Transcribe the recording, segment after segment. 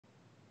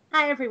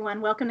Hi,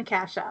 everyone. Welcome to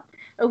Cash Up,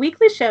 a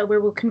weekly show where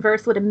we'll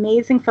converse with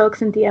amazing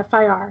folks in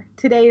DFIR.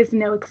 Today is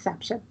no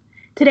exception.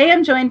 Today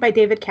I'm joined by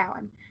David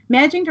Cowen,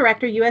 Managing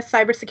Director, U.S.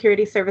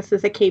 Cybersecurity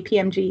Services at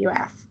KPMG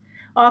US,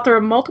 author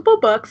of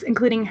multiple books,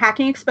 including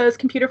Hacking Exposed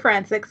Computer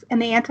Forensics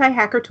and the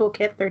Anti-Hacker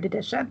Toolkit, 3rd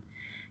edition.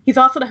 He's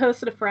also the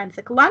host of the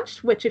Forensic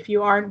Lunch, which if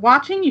you aren't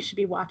watching, you should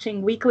be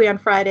watching weekly on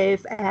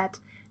Fridays at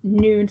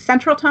noon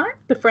Central Time,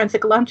 the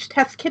Forensic Lunch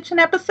Test Kitchen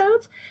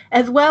episodes,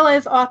 as well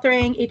as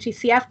authoring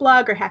HECF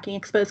blog or Hacking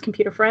Exposed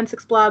Computer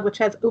Forensics blog, which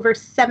has over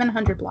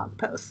 700 blog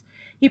posts.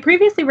 He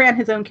previously ran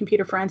his own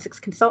computer forensics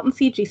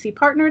consultancy, GC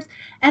Partners,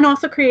 and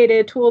also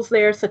created tools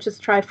there such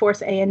as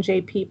Triforce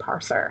ANJP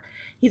Parser.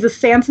 He's a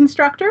SANS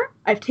instructor.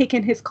 I've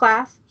taken his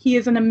class. He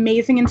is an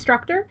amazing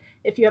instructor.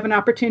 If you have an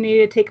opportunity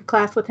to take a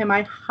class with him,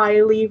 I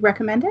highly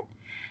recommend it.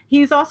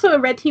 He's also a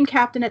Red Team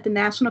captain at the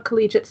National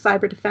Collegiate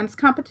Cyber Defense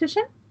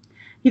Competition.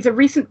 He's a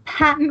recent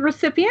patent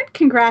recipient.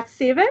 Congrats,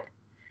 David.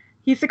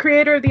 He's the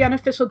creator of the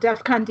unofficial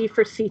DEF CON D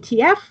for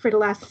CTF for the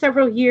last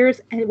several years,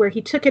 and where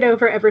he took it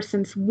over ever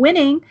since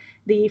winning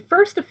the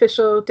first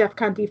official DEF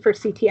CON D for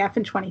CTF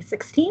in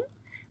 2016.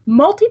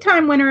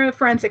 Multi-time winner of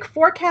Forensic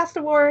Forecast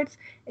Awards,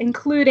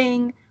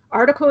 including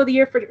Article of the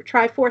Year for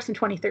Triforce in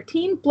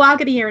 2013,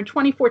 Blog of the Year in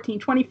 2014,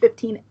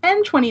 2015,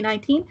 and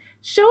 2019,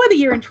 Show of the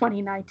Year in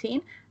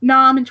 2019,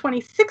 Nom in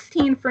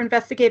 2016 for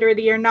Investigator of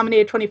the Year,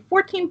 nominated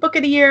 2014 Book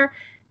of the Year,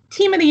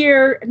 Team of the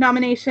Year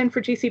nomination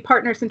for GC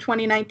Partners in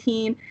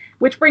 2019,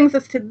 which brings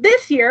us to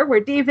this year,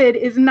 where David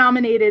is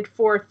nominated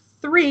for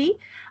 3.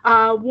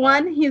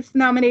 One, he's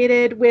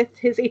nominated with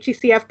his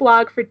HECF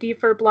blog for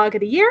D4 Blog of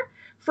the Year.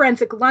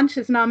 Forensic Lunch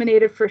is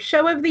nominated for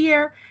Show of the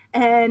Year,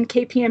 and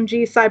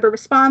KPMG Cyber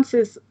Response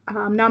is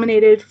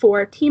nominated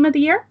for Team of the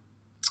Year.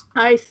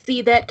 I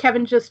see that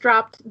Kevin just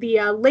dropped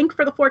the link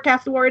for the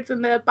Forecast Awards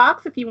in the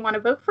box if you want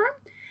to vote for him.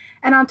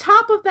 And on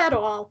top of that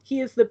all,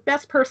 he is the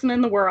best person in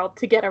the world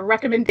to get a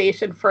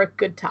recommendation for a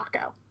good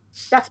taco.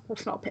 That's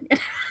personal opinion.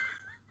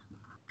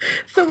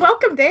 So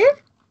welcome,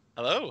 Dave.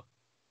 Hello.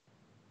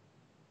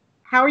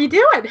 How are you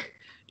doing?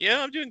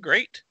 Yeah, I'm doing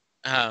great.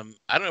 I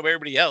don't know about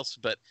everybody else,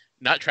 but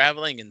not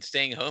traveling and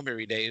staying home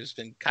every day has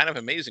been kind of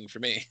amazing for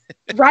me.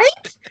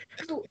 Right?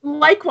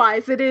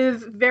 Likewise, it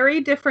is very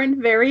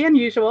different, very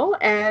unusual,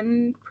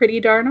 and pretty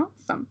darn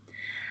awesome.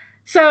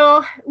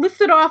 So,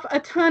 listed off a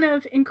ton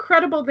of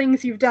incredible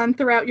things you've done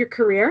throughout your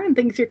career and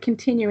things you're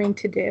continuing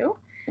to do.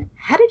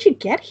 How did you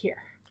get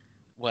here?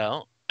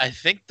 Well, I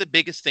think the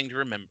biggest thing to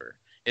remember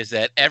is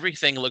that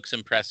everything looks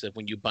impressive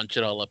when you bunch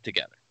it all up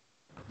together.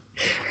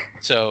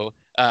 So,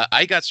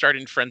 I got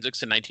started in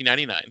forensics in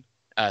 1999.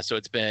 So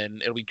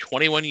it'll be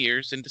 21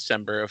 years in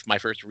December of my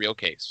first real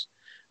case.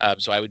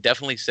 So I would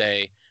definitely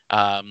say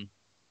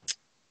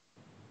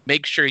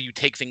make sure you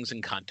take things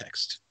in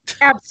context.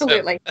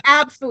 Absolutely.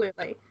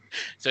 Absolutely.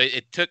 So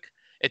it took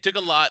a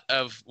lot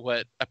of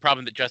a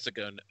problem that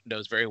Jessica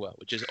knows very well,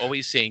 which is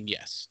always saying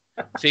yes,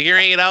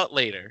 figuring it out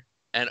later,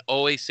 and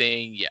always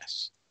saying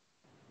yes.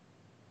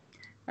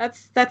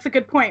 That's a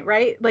good point,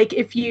 right? Like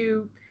if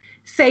you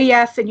say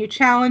yes and you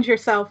challenge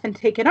yourself and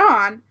take it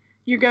on,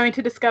 you're going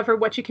to discover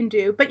what you can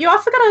do. But you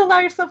also got to allow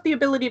yourself the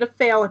ability to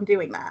fail in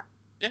doing that.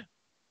 Yeah.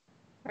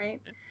 Right?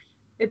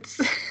 Yeah.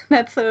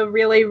 That's a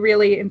really,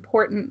 really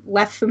important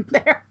lesson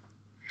there.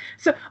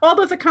 So all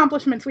those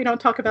accomplishments, we don't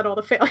talk about all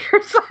the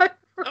failures.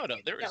 Oh, no,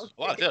 there was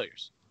a lot of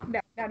failures. No.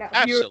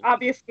 Absolutely. You're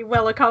obviously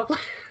well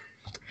accomplished.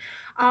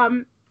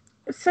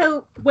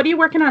 So what are you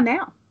working on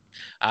now?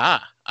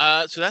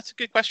 So that's a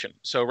good question.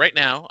 So right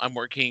now I'm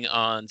working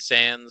on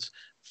SANS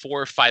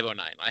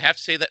 4509. I have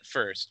to say that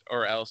first,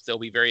 or else they'll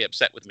be very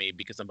upset with me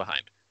because I'm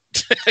behind.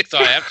 So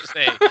I have to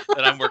say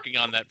that I'm working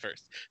on that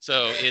first.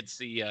 So it's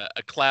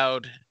a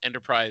cloud,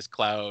 enterprise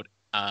cloud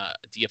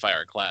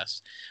DFIR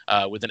class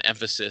with an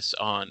emphasis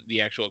on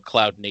the actual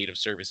cloud native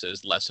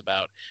services, less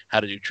about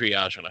how to do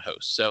triage on a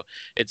host. So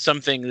it's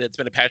something that's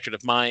been a passion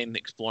of mine,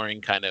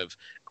 exploring kind of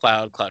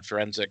cloud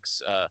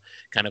forensics,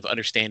 kind of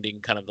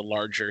understanding kind of the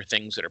larger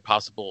things that are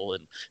possible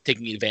and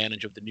taking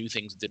advantage of the new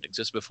things that didn't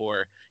exist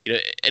before.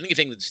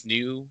 Anything that's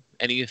new,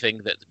 anything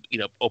that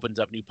opens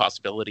up new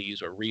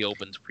possibilities or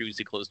reopens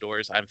previously closed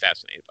doors, I'm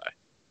fascinated by.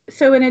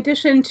 So in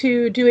addition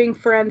to doing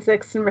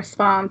forensics and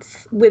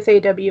response with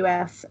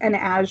AWS and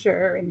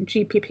Azure and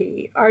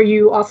GPP, are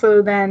you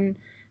also then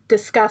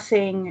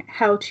discussing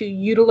how to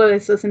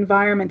utilize those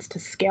environments to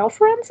scale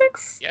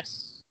forensics?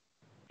 Yes,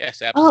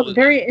 absolutely. Oh,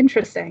 very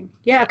interesting.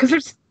 Yeah,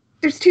 because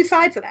there's two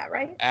sides of that,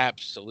 right?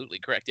 Absolutely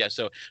correct. Yeah,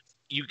 so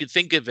you could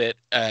think of it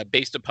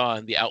based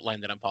upon the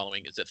outline that I'm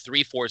following is that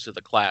 3/4 of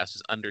the class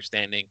is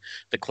understanding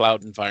the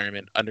cloud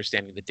environment,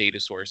 understanding the data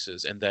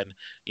sources, and then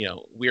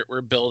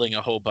we're building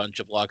a whole bunch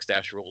of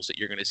Logstash rules that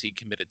you're going to see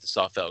committed to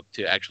SoftElk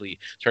to actually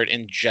start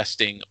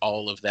ingesting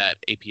all of that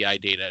API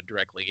data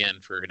directly in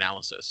for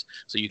analysis,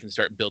 so you can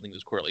start building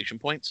those correlation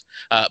points.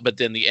 But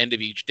then the end of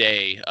each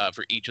day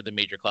for each of the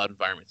major cloud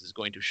environments is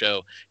going to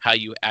show how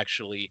you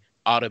actually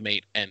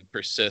automate and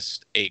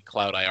persist a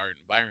cloud IR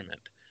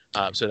environment.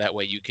 So that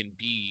way you can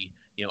be,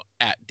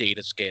 at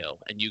data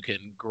scale, and you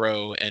can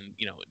grow, and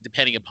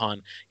depending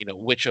upon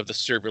which of the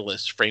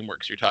serverless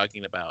frameworks you're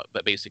talking about,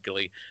 but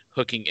basically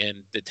hooking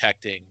in,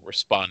 detecting,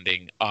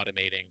 responding,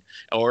 automating,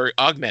 or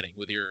augmenting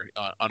with your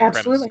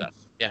on-premise stuff.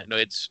 Yeah, no,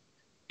 it's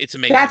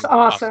amazing. That's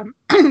awesome,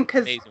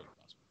 because amazing.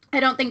 I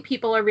don't think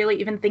people are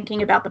really even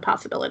thinking about the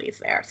possibilities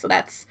there. So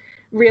that's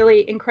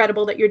really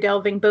incredible that you're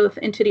delving both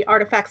into the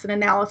artifacts and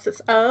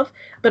analysis of,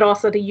 but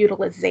also the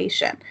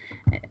utilization.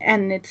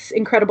 And it's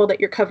incredible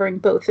that you're covering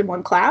both in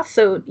one class.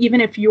 So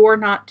even if you're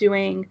not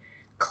doing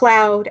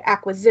cloud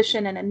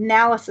acquisition and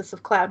analysis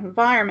of cloud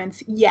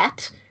environments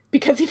yet,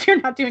 because if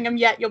you're not doing them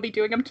yet, you'll be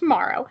doing them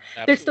tomorrow.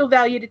 Absolutely. There's still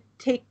value to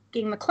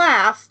taking the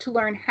class to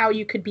learn how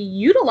you could be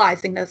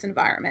utilizing those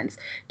environments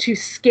to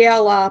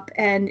scale up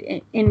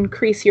and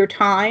increase your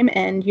time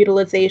and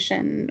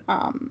utilization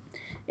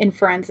in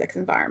forensics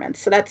environments.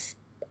 So that's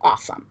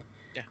awesome.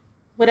 Yeah.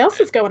 What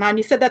else is going on?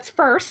 You said that's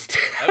first.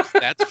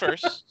 That's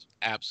first.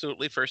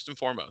 Absolutely first and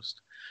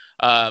foremost.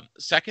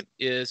 Second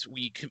is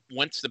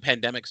once the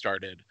pandemic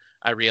started,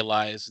 I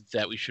realized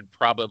that we should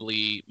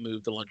probably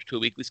move the lunch to a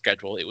weekly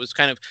schedule. It was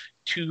kind of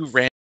 2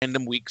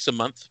 random weeks a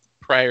month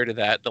prior to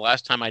that. The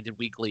last time I did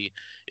weekly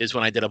is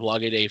when I did a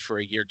blog a day for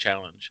a year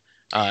challenge.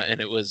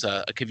 And it was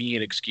a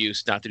convenient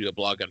excuse not to do a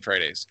blog on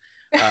Fridays.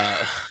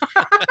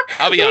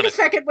 I'll be honest.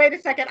 Wait a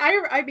second.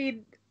 I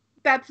mean,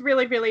 that's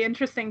really, really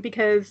interesting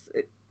because,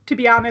 to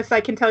be honest,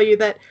 I can tell you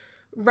that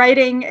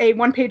writing a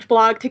 1-page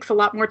blog takes a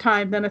lot more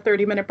time than a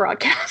 30-minute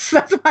broadcast.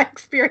 That's my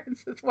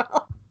experience as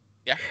well.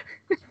 Yeah.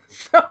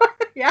 So,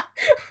 yeah.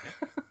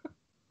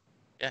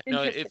 Yeah.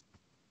 No,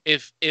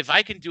 if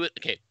I can do it,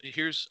 okay,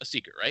 here's a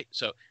secret, right?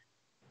 So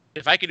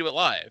if I can do it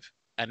live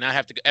and not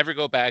have to ever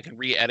go back and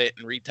re-edit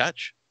and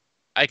retouch,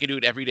 I can do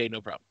it every day,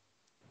 no problem.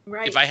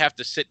 Right. If I have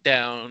to sit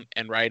down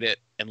and write it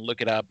and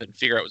look it up and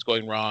figure out what's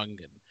going wrong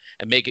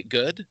and make it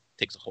good, it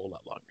takes a whole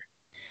lot longer.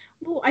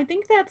 Well, I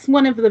think that's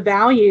one of the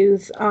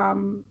values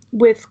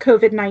with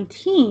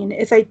COVID-19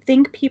 is I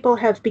think people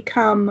have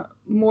become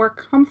more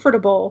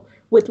comfortable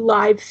with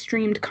live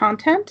streamed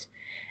content.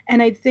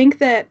 And I think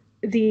that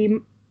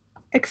the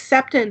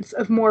acceptance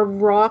of more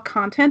raw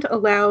content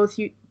allows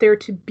there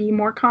to be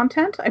more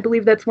content. I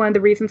believe that's one of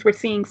the reasons we're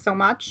seeing so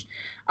much.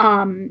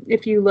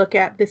 If you look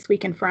at This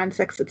Week in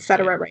Forensics, et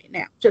cetera, right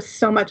now, just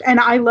so much. And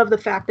I love the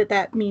fact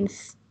that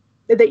means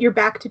that you're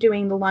back to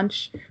doing the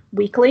lunch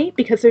weekly,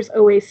 because there's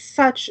always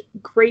such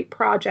great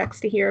projects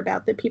to hear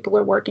about that people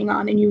are working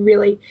on, and you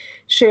really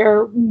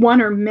share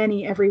one or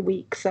many every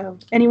week. So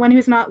anyone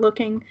who's not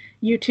looking,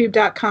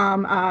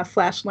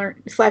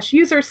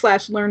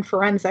 youtube.com/user/learn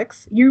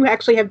forensics. You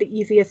actually have the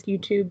easiest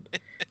YouTube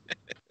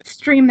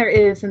stream there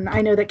is, and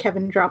I know that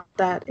Kevin dropped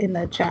that in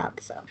the chat.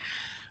 So,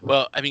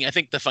 well, I mean, I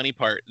think the funny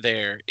part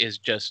there is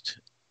just,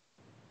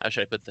 how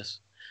should I put this?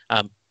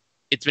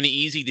 It's been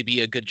easy to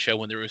be a good show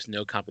when there was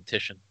no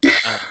competition.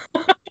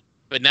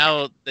 But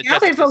now that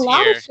there's a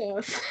lot of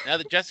shows. Now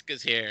that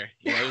Jessica's here,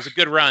 it was a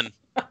good run.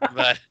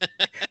 But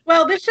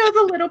well, this show's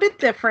a little bit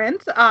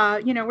different.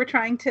 We're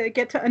trying to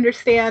get to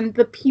understand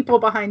the people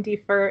behind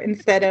DFIR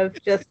instead of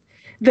just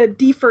the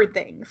DFIR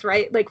things,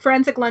 right? Like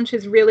Forensic Lunch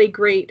is really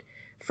great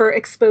for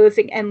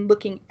exposing and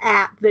looking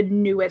at the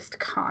newest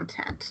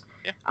content.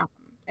 Yeah.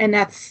 And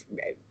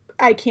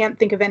I can't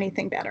think of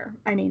anything better.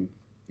 I mean,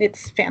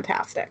 it's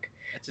fantastic.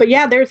 But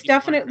yeah, there's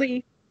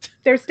definitely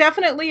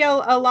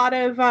a lot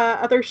of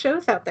other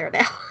shows out there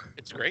now.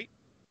 It's great.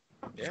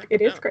 Yeah,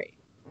 it is great.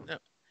 No.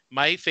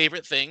 My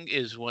favorite thing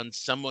is when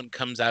someone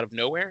comes out of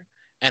nowhere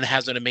and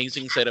has an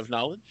amazing set of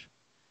knowledge,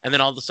 and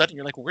then all of a sudden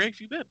you're like, where have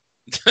you been?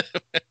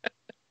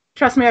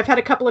 Trust me, I've had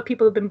a couple of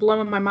people who've been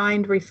blowing my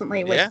mind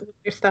recently with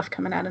your stuff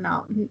coming out of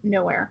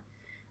nowhere.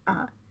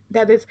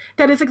 That is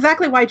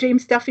exactly why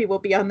James Duffy will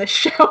be on this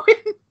show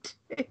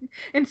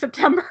in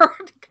September,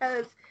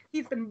 because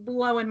he's been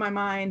blowing my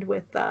mind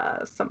with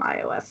some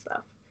iOS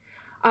stuff.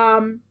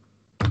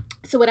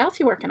 So what else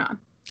are you working on?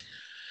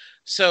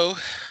 So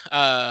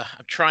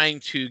I'm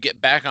trying to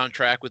get back on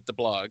track with the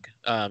blog.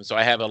 So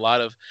I have a lot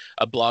of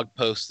blog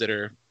posts that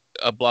are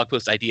blog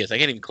post ideas. I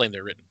can't even claim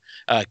they're written,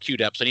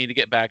 queued up. So I need to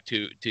get back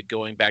to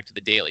going back to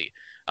the daily.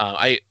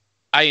 I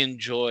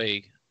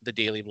enjoy the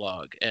daily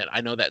blog, and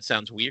I know that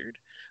sounds weird,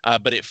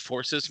 but it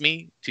forces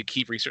me to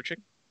keep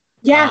researching.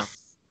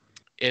 Yes.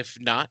 If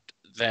not,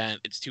 then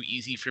it's too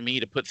easy for me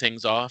to put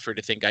things off, or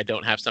to think I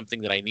don't have something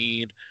that I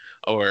need,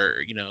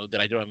 or that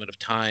I don't have enough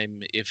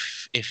time.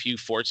 If you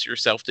force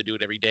yourself to do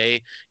it every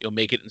day, you'll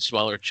make it in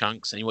smaller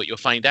chunks, and what you'll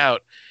find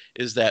out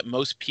is that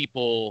most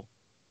people,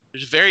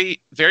 there's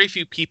very, very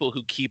few people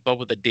who keep up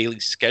with a daily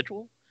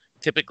schedule.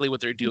 Typically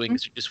what they're doing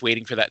is just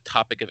waiting for that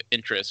topic of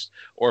interest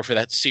or for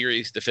that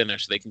series to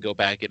finish so they can go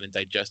back in and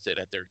digest it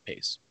at their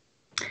pace.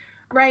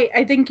 Right.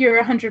 I think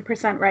you're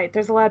 100% right.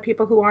 There's a lot of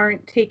people who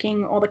aren't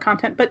taking all the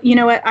content, but you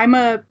know what? I'm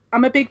a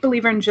big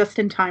believer in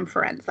just-in-time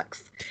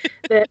forensics.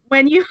 That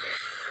when you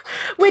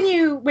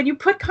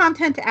put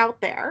content out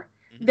there,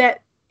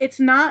 that it's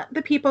not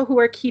the people who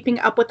are keeping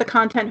up with the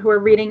content, who are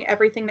reading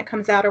everything that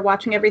comes out or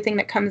watching everything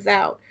that comes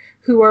out,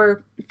 who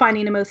are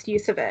finding the most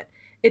use of it.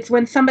 It's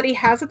when somebody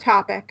has a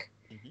topic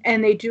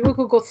and they do a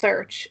Google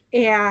search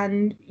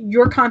and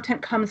your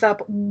content comes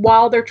up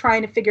while they're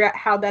trying to figure out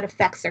how that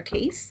affects their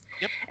case.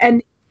 Yep.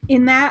 And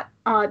in that,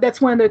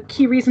 that's one of the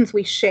key reasons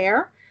we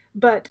share.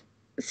 But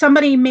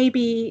somebody may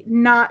be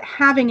not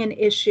having an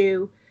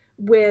issue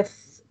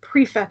with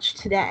prefetch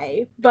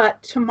today,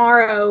 but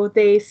tomorrow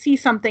they see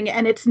something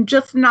and it's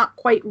just not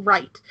quite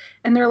right.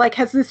 And they're like,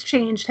 has this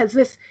changed?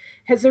 Has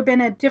there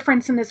been a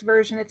difference in this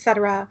version, et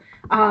cetera?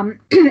 And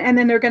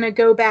then they're going to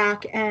go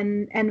back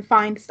and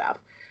find stuff.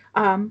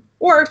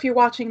 Or if you're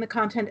watching the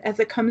content as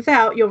it comes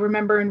out, you'll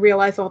remember and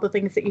realize all the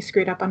things that you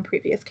screwed up on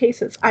previous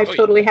cases. I've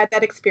totally had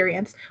that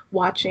experience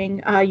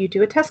watching you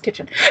do a test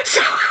kitchen.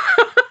 So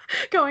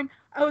going,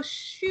 oh,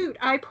 shoot,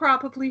 I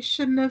probably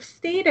shouldn't have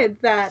stated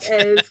that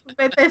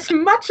with as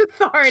much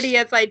authority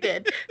as I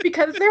did,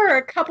 because there are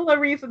a couple of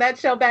reasons that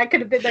shell bag could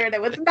have been there, and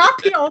it was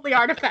not the only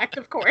artifact,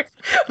 of course.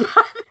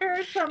 But there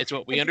are some. It's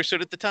what we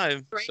understood at the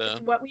time. Right, so.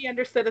 it's what we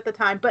understood at the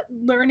time. But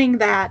learning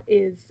that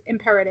is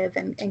imperative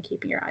and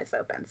keeping your eyes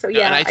open. So,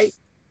 yeah.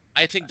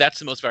 I think that's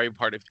the most valuable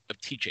part of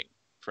teaching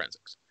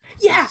forensics.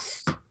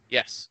 Yes.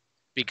 Yes.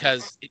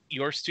 Because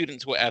your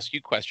students will ask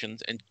you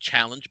questions and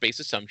challenge base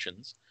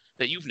assumptions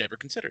that you've never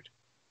considered.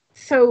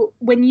 So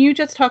when you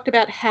just talked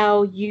about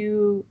how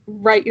you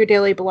write your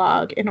daily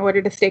blog in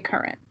order to stay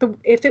current,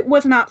 if it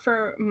was not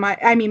for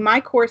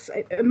my course,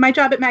 my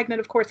job at Magnet,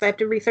 of course, I have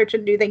to research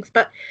and do things,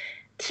 but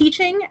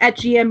teaching at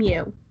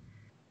GMU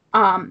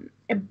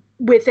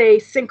with a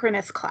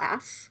synchronous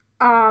class,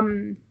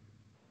 and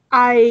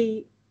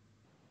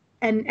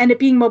it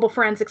being mobile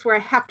forensics, where I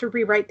have to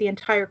rewrite the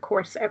entire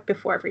course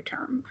before every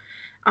term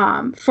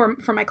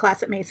for my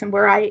class at Mason,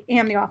 where I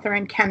am the author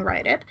and can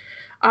write it,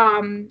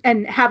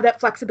 and have that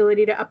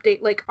flexibility to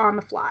update like on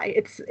the fly.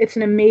 It's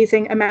an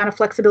amazing amount of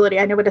flexibility.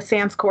 I know with a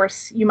SANS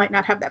course, you might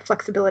not have that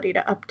flexibility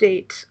to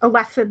update a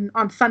lesson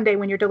on Sunday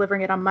when you're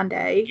delivering it on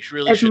Monday. You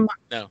really should.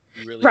 No,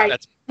 you really. Right.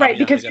 That's right,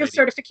 because you have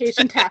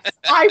certification tests.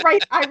 I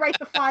write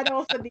the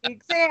finals and the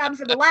exams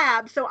and the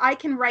labs, so I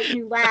can write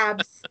new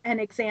labs and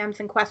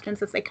exams and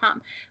questions as they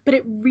come. But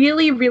it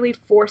really, really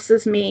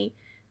forces me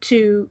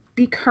to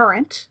be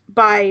current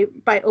by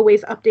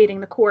always updating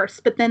the course.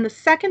 But then the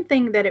second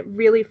thing that it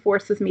really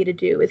forces me to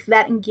do is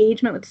that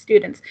engagement with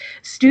students.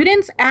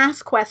 Students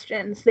ask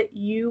questions that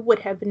you would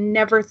have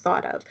never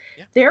thought of.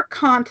 Yeah. Their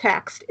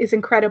context is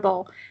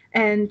incredible.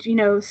 And,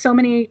 so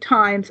many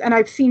times, and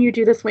I've seen you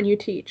do this when you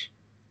teach,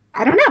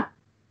 I don't know.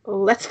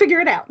 Let's figure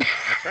it out.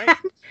 That's right.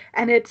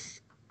 And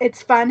it's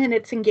fun and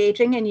it's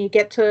engaging and you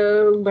get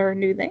to learn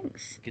new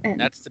things. And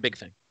that's the big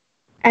thing.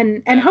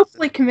 And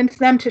hopefully convince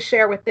them to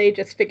share what they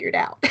just figured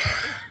out.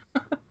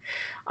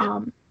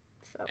 And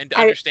to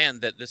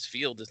understand that this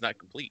field is not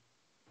complete.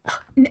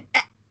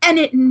 And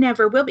it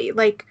never will be.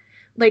 Like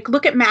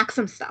look at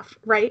Maxim stuff,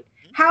 right?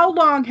 Mm-hmm. How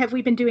long have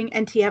we been doing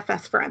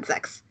NTFS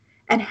forensics?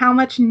 And how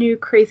much new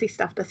crazy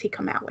stuff does he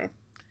come out with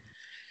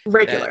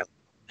regularly?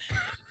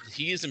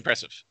 He is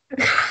impressive.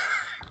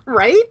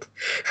 Right?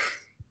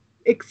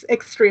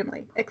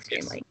 Extremely.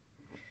 Yes.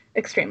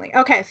 Extremely.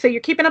 Okay, so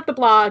you're keeping up the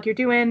blog.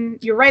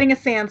 You're writing a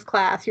SANS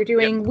class. You're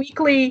doing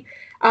weekly.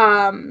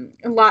 A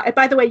lot.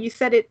 By the way, you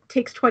said it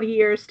takes 20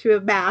 years to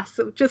amass.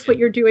 So just what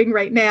you're doing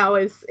right now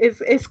is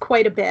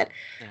quite a bit.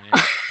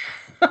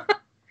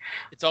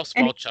 It's all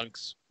small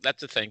chunks.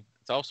 That's the thing.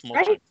 It's all small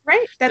chunks.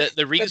 Right.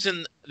 The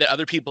reason that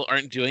other people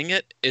aren't doing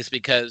it is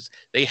because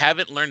they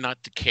haven't learned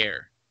not to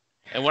care.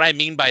 And what I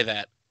mean by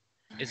that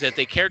is that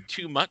they care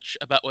too much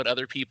about what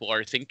other people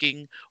are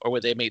thinking or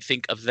what they may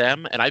think of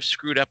them. And I've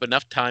screwed up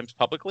enough times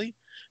publicly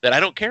that I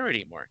don't care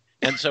anymore.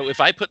 And so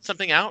if I put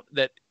something out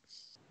that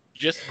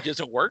just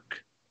doesn't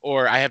work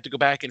or I have to go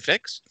back and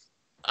fix,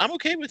 I'm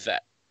okay with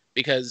that,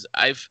 because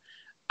I've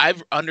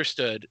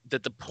understood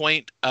that the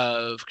point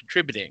of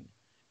contributing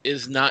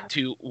is not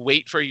to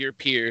wait for your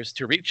peers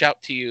to reach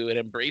out to you and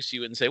embrace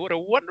you and say what a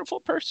wonderful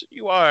person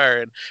you are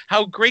and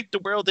how great the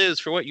world is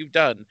for what you've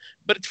done.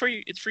 But it's for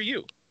you. It's for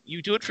you.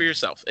 You do it for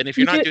yourself. And if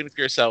you're not doing it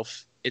for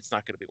yourself, it's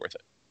not going to be worth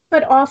it.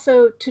 But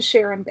also to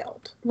share and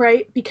build,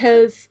 right?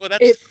 Because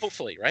that's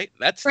hopefully, right?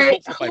 That's the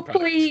hopeful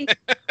hopefully,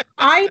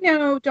 I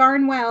know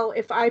darn well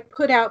if I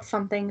put out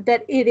something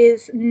that it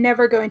is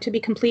never going to be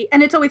complete,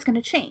 and it's always going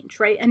to change,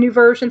 right? A new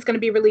version is going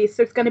to be released.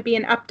 There's going to be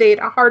an update.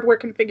 A hardware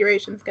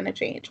configuration is going to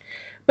change.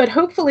 But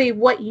hopefully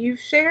what you've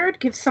shared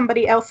gives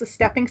somebody else a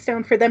stepping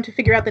stone for them to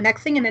figure out the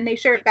next thing, and then they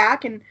share it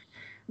back, and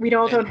we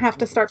don't have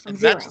to start from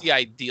zero. That's the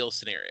ideal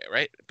scenario,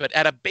 right? But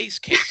at a base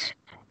case...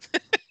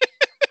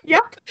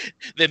 Yep.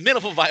 The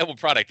minimal viable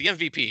product, the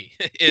MVP.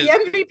 Is,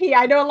 the MVP.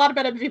 I know a lot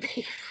about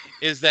MVP.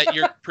 Is that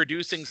you're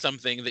producing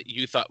something that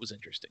you thought was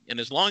interesting. And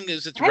as long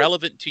as it's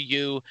relevant to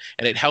you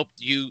and it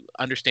helped you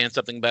understand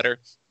something better,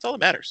 that's all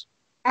that matters.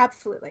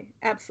 Absolutely.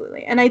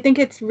 Absolutely. And I think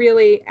it's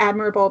really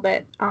admirable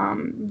that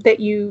that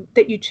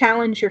you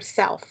challenge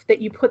yourself, that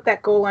you put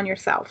that goal on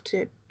yourself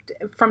to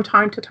from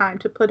time to time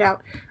to put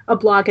out a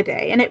blog a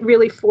day. And it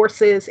really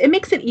it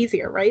makes it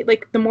easier, right?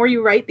 Like the more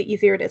you write, the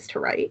easier it is to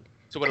write.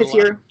 So what a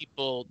lot of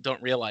people don't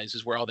realize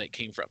is where all that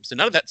came from. So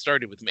none of that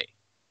started with me.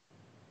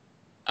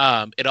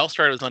 It all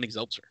started with Lenny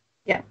Zeltzer.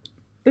 Yeah.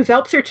 The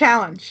Zeltzer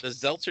Challenge. The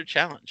Zeltzer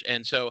Challenge.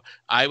 And so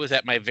I was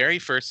at my very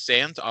first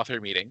Sans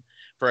author meeting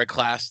for a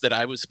class that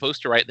I was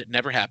supposed to write that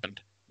never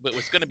happened, but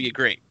was going to be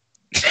great.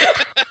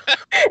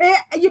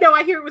 You know,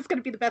 I hear it was going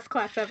to be the best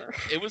class ever.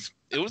 It was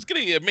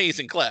going to be an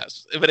amazing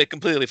class, but it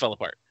completely fell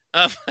apart.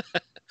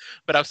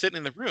 But I was sitting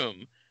in the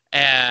room,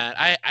 and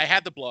I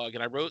had the blog,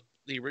 and I wrote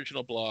the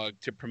original blog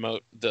to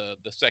promote the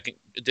second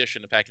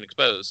edition of Hack and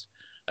Exposed,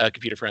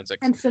 Computer Forensics.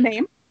 Hence the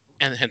name.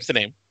 And hence the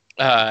name.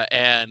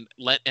 And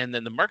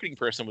then the marketing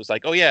person was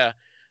like, "Oh yeah,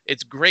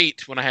 it's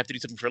great when I have to do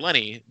something for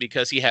Lenny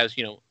because he has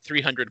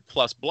 300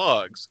 plus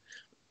blogs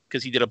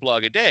because he did a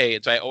blog a day,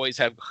 and so I always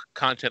have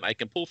content I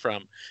can pull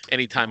from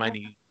anytime I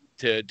need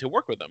to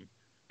work with him."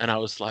 And I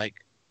was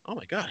like, "Oh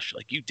my gosh,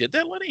 like you did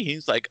that, Lenny?"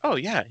 He's like, "Oh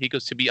yeah." He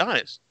goes, "To be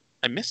honest,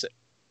 I miss it."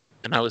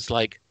 And I was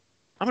like,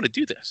 "I'm gonna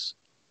do this."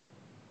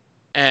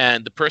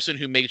 And the person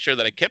who made sure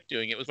that I kept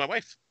doing it was my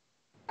wife.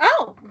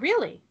 Oh,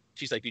 really?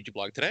 She's like, "Did you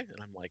blog today?"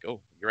 And I'm like,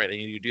 "Oh, you're right. I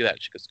need you to do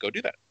that." She goes, "Go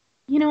do that."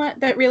 You know what?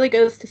 That really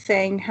goes to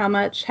saying how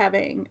much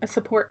having a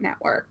support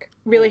network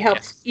really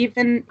helps, yes.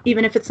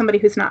 even if it's somebody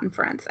who's not in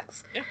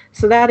forensics. Yeah.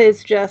 So that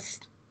is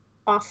just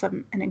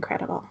awesome and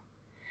incredible.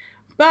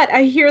 But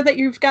I hear that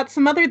you've got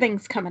some other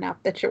things coming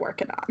up that you're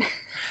working on.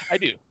 I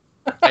do.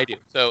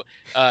 So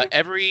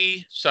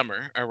every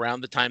summer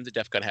around the time the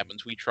DEF CON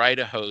happens, we try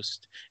to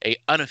host a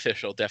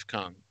unofficial DEF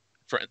CON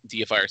for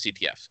DFIR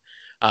CTF.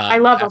 I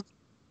love them.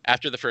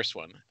 After the first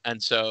one.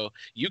 And so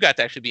you got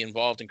to actually be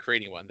involved in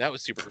creating one. That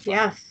was super fun.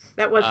 Yes,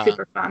 that was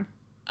super fun.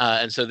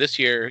 And so this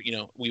year,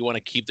 we want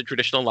to keep the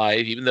tradition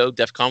alive, even though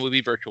DEF CON will be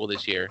virtual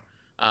this year.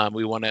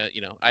 We want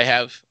to, I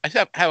have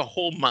a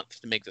whole month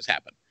to make this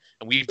happen.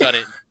 And we've done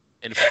it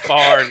in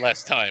far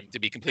less time, to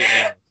be completely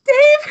honest.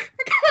 Dave,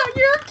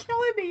 you're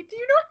killing me. Do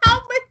you know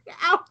how many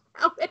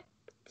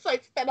I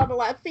spent on the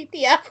last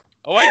CTF?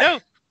 Oh, I know.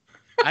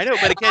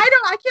 But again,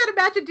 I can't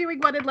imagine doing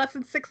one in less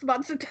than 6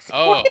 months at this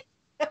point.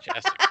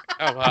 Jessica,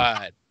 come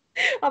on.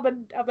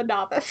 I'm a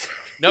novice.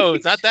 No,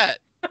 it's not that.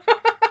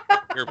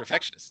 You're a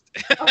perfectionist.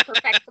 Oh,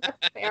 perfectionist.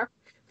 Fair.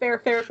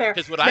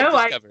 Because what I've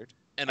discovered,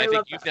 and I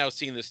think you've that. now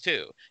seen this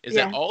too, is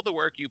that all the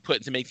work you put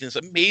into making this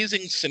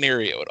amazing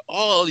scenario and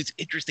all these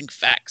interesting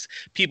facts,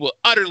 people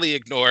utterly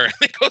ignore and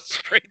they go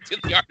straight to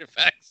the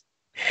artifacts.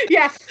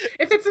 Yes,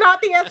 if it's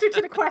not the answer to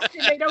the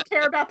question, they don't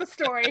care about the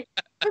story.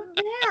 But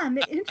man,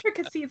 the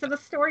intricacies of the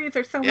stories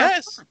are so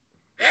much fun.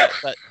 Yeah,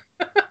 but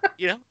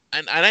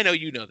and I know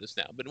you know this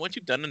now, but once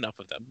you've done enough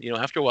of them,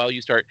 after a while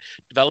you start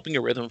developing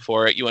a rhythm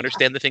for it. You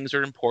understand the things that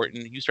are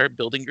important. You start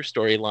building your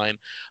storyline,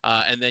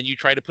 and then you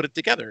try to put it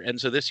together. And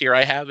so this year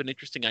I have an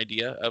interesting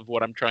idea of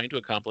what I'm trying to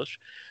accomplish,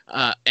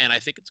 and I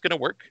think it's going to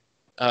work.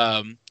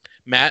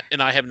 Matt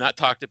and I have not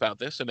talked about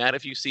this, so Matt,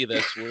 if you see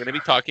this, we're going to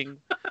be talking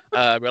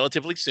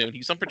relatively soon.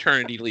 He's on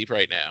paternity leave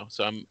right now,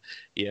 so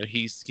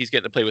he's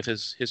getting to play with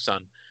his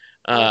son,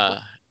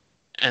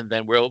 and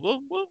then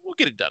we'll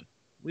get it done.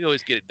 We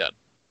always get it done.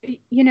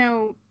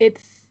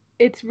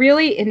 It's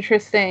really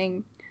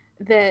interesting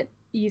that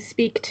you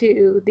speak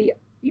to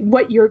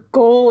what your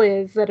goal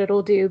is that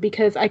it'll do,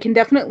 because I can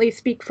definitely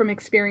speak from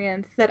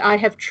experience that I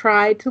have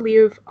tried to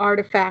leave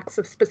artifacts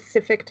of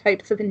specific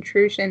types of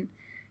intrusion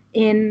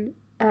in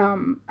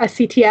a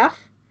CTF,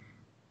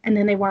 and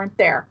then they weren't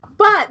there.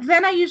 But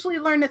then I usually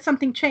learn that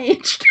something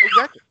changed.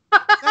 Exactly.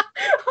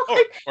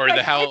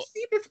 I've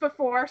seen this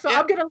before, so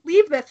I'm going to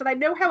leave this, and I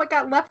know how it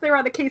got left there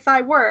on the case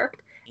I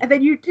worked. And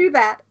then you do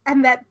that,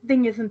 and that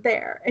thing isn't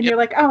there, and you're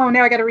like, "Oh,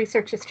 now I got to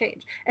research this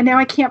change, and now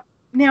I can't.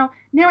 Now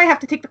I have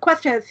to take the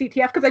question out of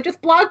CTF because I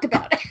just blogged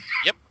about it."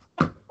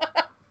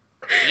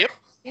 Yep.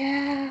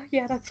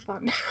 Yeah, that's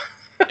fun.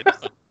 It is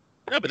fun.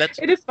 No, but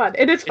it is fun.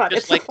 It is fun.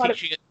 It's like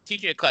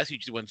teaching a class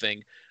teaches you one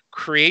thing.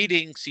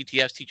 Creating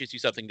CTFs teaches you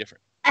something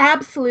different.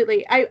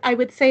 Absolutely. I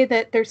would say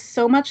that there's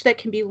so much that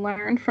can be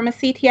learned from a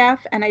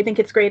CTF, and I think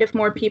it's great if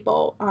more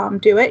people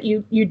do it.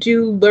 You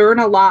do learn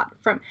a lot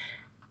from.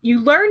 You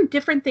learn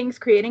different things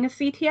creating a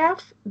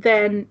CTF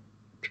than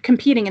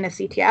competing in a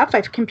CTF.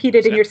 I've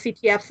competed in your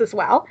CTFs as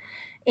well.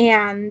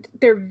 And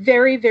they're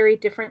very, very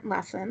different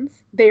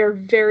lessons. They are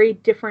very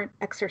different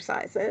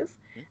exercises.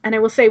 Mm-hmm. And I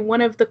will say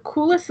one of the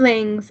coolest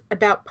things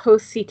about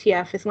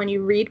post-CTF is when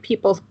you read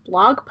people's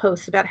blog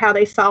posts about how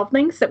they solve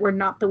things that were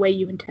not the way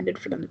you intended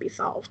for them to be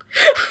solved.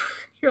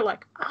 You're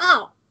like,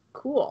 oh,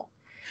 cool.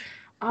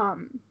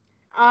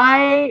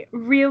 I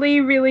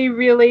really, really,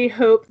 really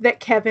hope that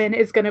Kevin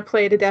is going to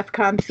play the DEF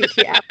CON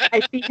CTF.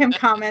 I see him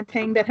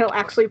commenting that he'll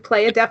actually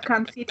play a DEF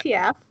CON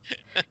CTF.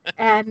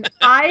 And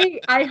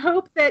I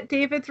hope that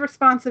David's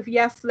response of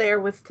yes there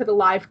was to the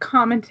live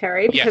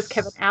commentary, because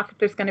Kevin asked if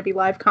there's going to be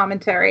live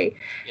commentary.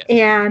 Yes.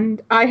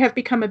 And I have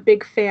become a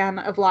big fan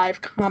of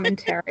live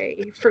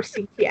commentary for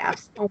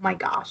CTFs. Oh my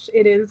gosh,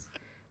 it is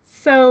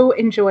so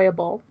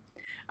enjoyable.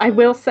 I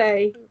will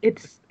say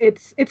it's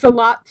a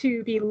lot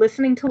to be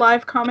listening to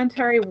live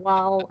commentary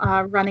while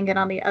running it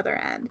on the other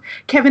end.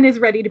 Kevin is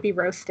ready to be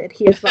roasted.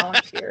 He has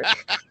volunteered.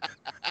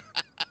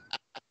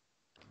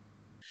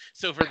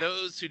 So for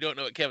those who don't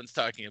know what Kevin's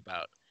talking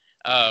about,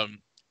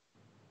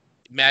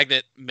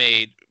 Magnet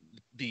made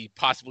the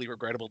possibly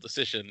regrettable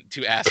decision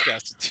to ask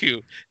us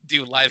to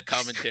do live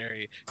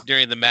commentary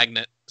during the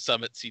Magnet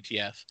Summit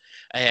CTF.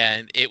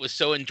 And it was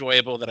so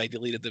enjoyable that I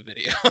deleted the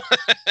video.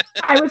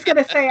 I was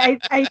going to say,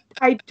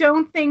 I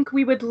don't think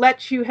we would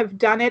let you have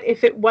done it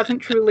if it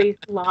wasn't truly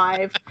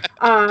live.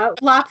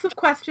 Lots of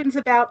questions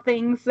about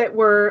things that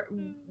were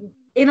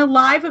in a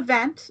live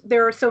event.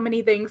 There are so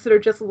many things that are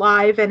just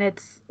live, and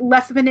it's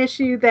less of an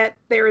issue that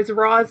they're as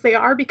raw as they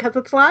are because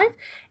it's live.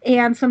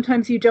 And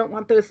sometimes you don't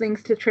want those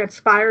things to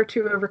transpire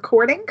to a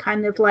recording,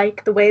 kind of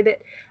like the way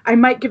that I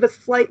might give a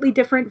slightly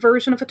different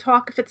version of a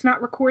talk if it's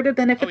not recorded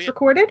than if it's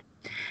recorded.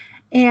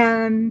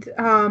 And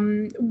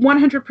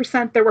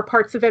 100% there were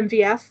parts of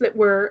MVS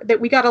that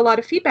we got a lot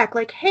of feedback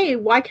like, hey,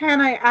 why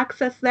can't I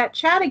access that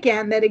chat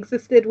again that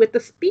existed with the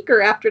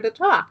speaker after the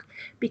talk?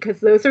 Because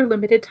those are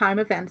limited time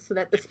events so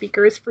that the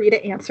speaker is free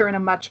to answer in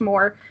a much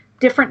more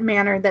different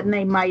manner than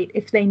they might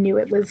if they knew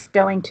it was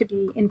going to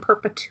be in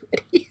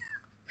perpetuity.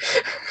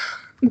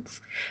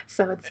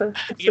 So it's and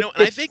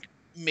I think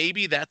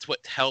maybe that's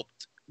what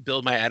helped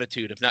build my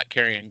attitude of not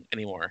caring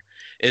anymore,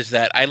 is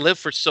that I lived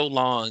for so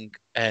long,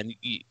 and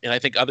I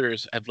think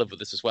others have lived with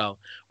this as well,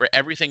 where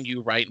everything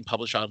you write and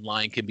publish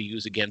online can be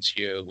used against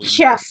you when you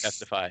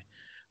testify.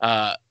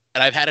 And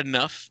I've had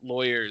enough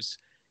lawyers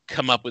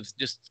come up with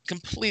just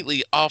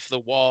completely off the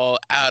wall,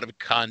 out of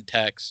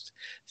context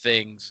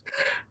things.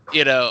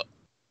 It's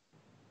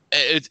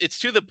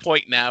to the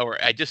point now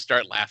where I just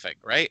start laughing,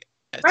 right?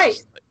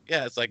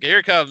 It's like, here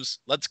it comes,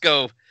 let's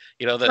go.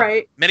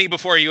 Many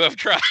before you have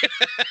tried.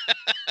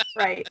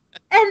 Right.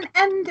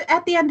 And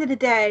at the end of the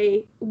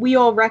day, we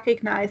all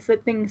recognize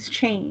that things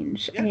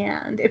change.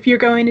 Yeah. And if you're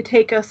going to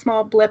take a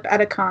small blip out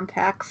of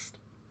context,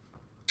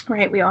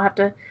 right, we all have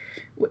to,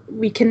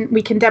 we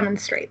can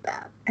demonstrate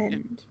that.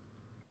 And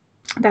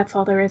that's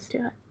all there is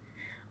to it.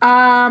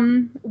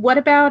 What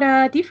about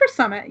DFIR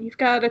Summit? You've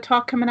got a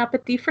talk coming up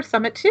at DFIR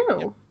Summit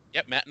too.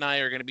 Yep, Matt and I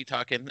are going to be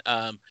talking.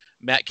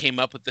 Matt came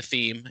up with the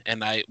theme,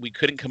 and we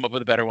couldn't come up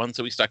with a better one,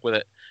 so we stuck with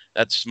it.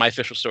 That's my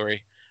official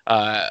story.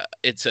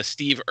 It's a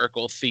Steve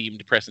Urkel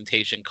themed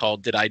presentation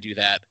called "Did I Do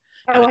That?"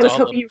 Oh, I was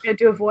hoping you were going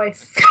to do a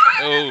voice.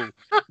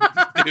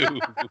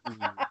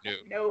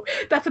 No,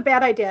 that's a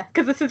bad idea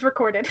because this is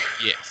recorded.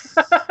 Yes.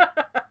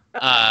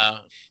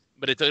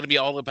 But it's going to be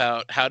all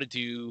about how to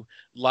do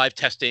live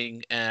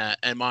testing and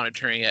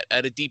monitoring at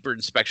a deeper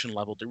inspection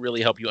level to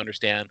really help you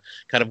understand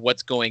kind of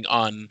what's going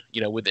on,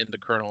 within the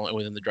kernel and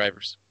within the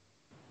drivers.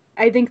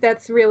 I think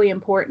that's really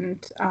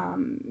important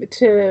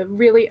to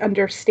really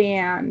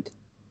understand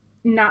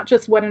not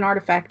just what an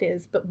artifact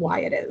is, but why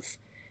it is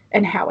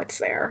and how it's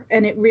there.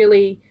 And it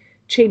really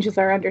changes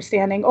our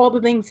understanding. All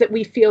the things that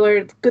we feel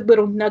are good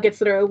little nuggets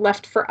that are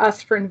left for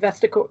us for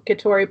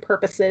investigatory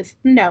purposes.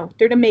 No,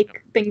 they're to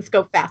make things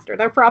go faster.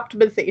 They're for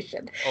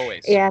optimization.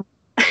 Always.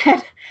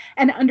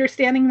 And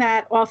understanding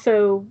that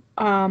also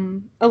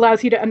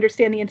allows you to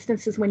understand the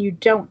instances when you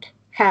don't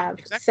have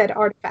said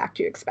artifact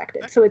you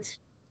expected. So it's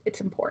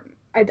important.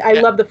 I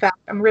love the fact.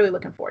 I'm really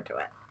looking forward to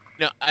it.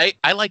 Now,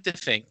 I like to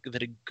think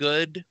that a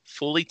good,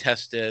 fully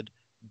tested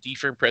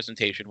DFIR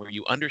presentation where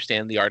you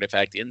understand the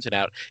artifact ins and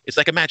out is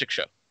like a magic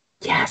show.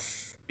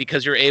 Yes.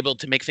 Because you're able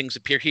to make things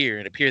appear here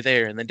and appear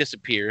there and then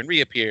disappear and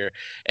reappear.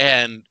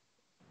 And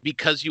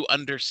because you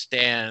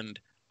understand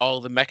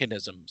all the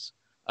mechanisms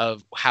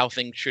of how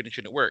things should and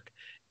shouldn't work,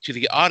 to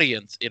the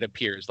audience, it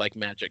appears like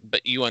magic,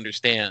 but you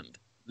understand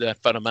the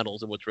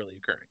fundamentals of what's really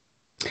occurring.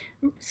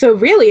 So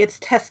really, it's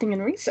testing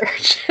and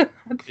research.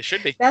 It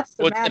should be. That's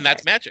the magic. And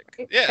that's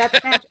magic. Yeah.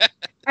 That's magic.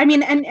 I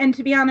mean, and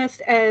to be honest,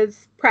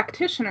 as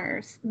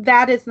practitioners,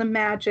 that is the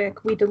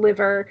magic we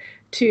deliver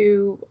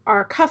to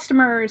our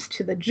customers,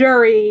 to the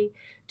jury,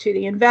 to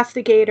the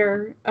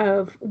investigator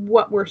of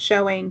what we're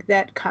showing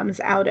that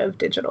comes out of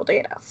digital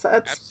data. So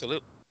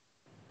absolutely.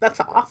 That's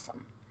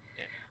awesome.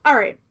 Yeah. All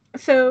right.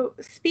 So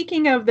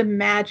speaking of the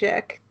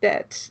magic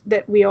that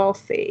we all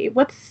see,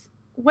 what's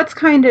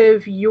kind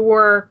of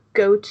your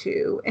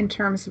go-to in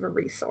terms of a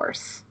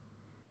resource?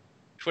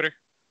 Twitter.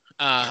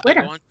 I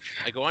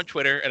go on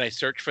Twitter and I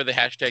search for the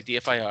hashtag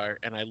DFIR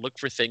and I look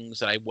for things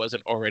that I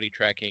wasn't already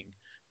tracking,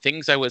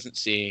 things I wasn't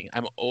seeing.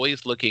 I'm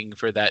always looking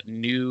for that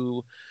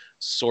new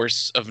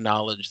source of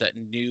knowledge, that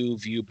new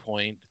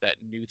viewpoint,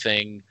 that new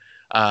thing,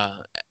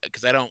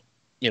 because I don't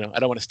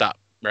want to stop,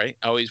 right?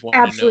 I always want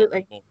to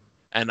know more.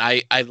 And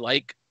I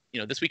like,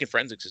 This Week in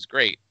Forensics is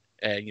great.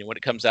 And, when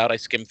it comes out, I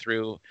skim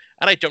through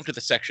and I jump to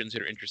the sections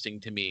that are interesting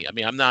to me. I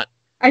mean,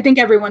 I think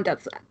everyone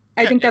does that.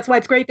 I think that's why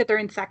it's great that they're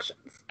in sections.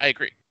 I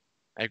agree.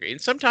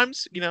 And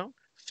sometimes,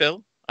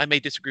 Phil, I may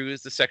disagree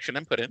with the section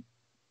I'm put in.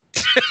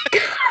 I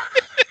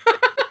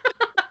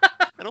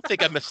don't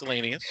think I'm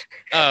miscellaneous.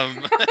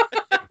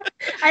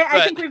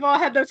 I think we've all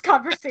had those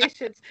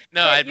conversations.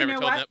 No, I've never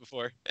told that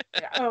before.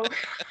 Oh,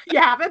 you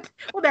haven't?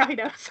 Well, now he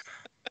knows.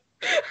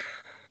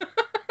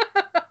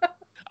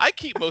 I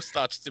keep most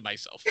thoughts to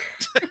myself.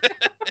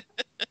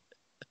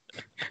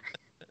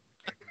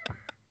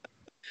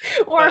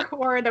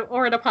 or in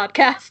a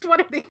podcast, one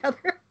or the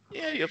other.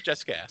 Yeah, you have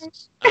Jessica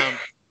asks.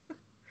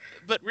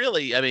 But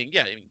really,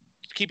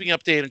 keeping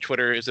updated on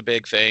Twitter is a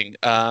big thing.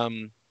 A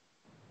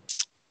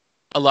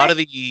lot of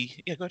the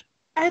go ahead.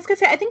 I was gonna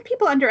say, I think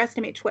people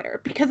underestimate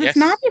Twitter because it's Yes.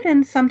 not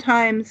even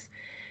sometimes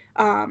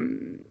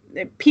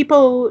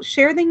people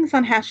share things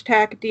on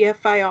hashtag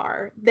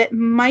DFIR that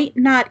might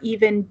not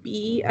even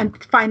be a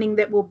finding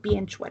that will be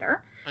in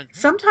Twitter.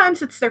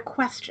 Sometimes it's their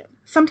question.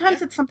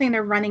 Sometimes it's something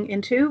they're running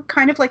into,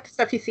 kind of like the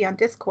stuff you see on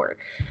Discord.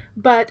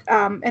 But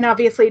and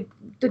obviously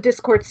the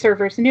Discord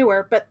server is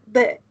newer, but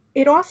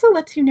it also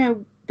lets you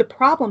know the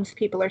problems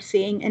people are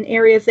seeing in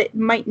areas that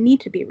might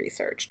need to be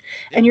researched.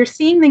 And you're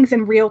seeing things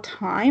in real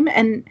time.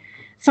 And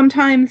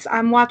sometimes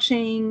I'm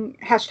watching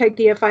hashtag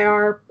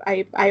DFIR.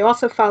 I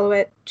also follow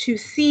it to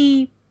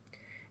see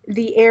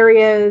the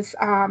areas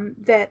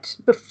that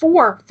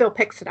before Phil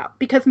picks it up,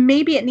 because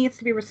maybe it needs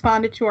to be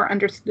responded to or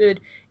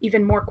understood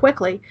even more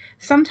quickly.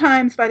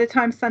 Sometimes by the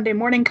time Sunday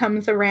morning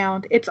comes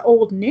around, it's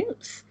old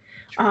news,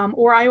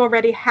 or I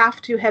already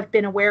have to have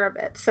been aware of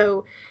it.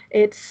 So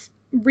it's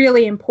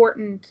really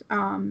important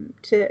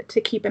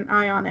to keep an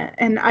eye on it.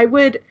 And I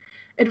would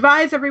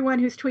advise everyone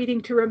who's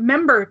tweeting to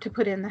remember to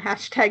put in the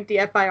hashtag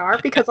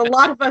DFIR, because a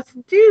lot of us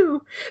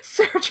do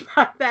search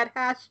by that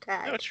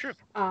hashtag. No, it's true.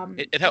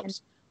 It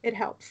helps. It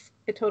helps.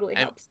 It totally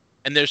helps.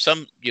 And there's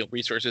some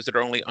resources that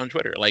are only on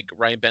Twitter, like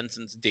Ryan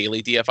Benson's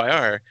daily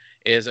DFIR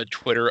is a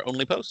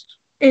Twitter-only post.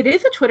 It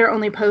is a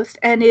Twitter-only post,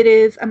 and it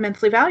is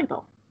immensely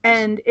valuable.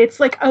 And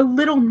it's like a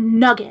little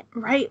nugget,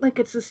 right? Like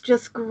it's this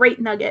just great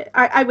nugget.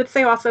 I would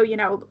say also,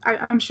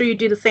 I'm sure you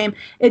do the same.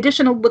 In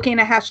addition to looking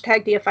at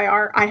hashtag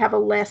DFIR, I have a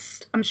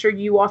list. I'm sure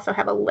you also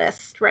have a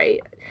list,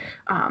 right?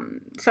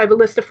 So I have a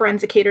list of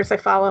forensicators I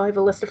follow. I have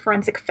a list of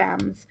forensic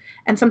femmes.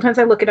 And sometimes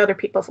I look at other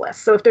people's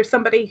lists. So if there's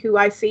somebody who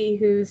I see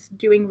who's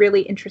doing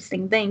really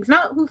interesting things,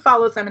 not who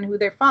follows them and who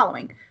they're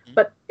following,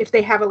 but if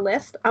they have a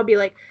list, I'll be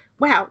like,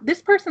 wow,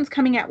 this person's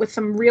coming out with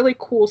some really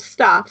cool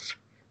stuff.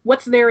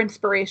 What's their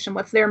inspiration?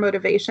 What's their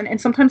motivation? And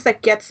sometimes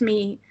that gets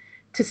me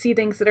to see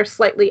things that are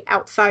slightly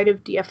outside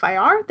of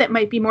DFIR, that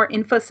might be more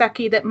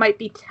infosec-y, that might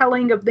be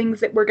telling of things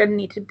that we're going to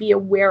need to be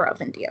aware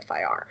of in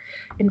DFIR,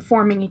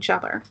 informing each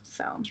other.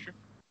 So,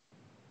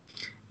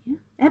 yeah,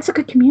 that's a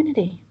good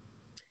community.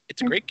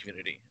 It's a great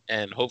community,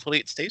 and hopefully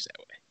it stays that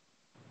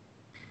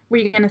way. Were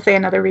you going to say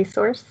another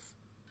resource?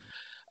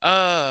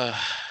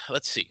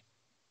 Let's see.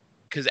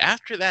 Because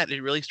after that,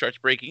 it really starts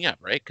breaking up,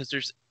 right? Because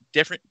there's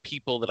different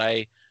people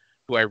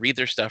who I read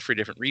their stuff for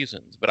different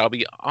reasons, but I'll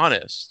be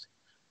honest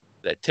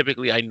that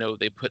typically I know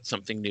they put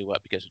something new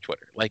up because of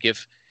Twitter. Like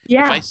if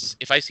I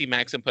see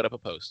Maxim put up a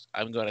post,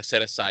 I'm going to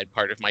set aside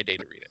part of my day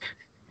to read it.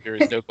 There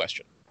is no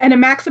question. And a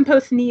Maxim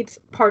post needs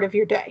part of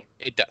your day.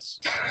 It does.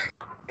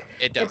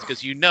 It does,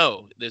 because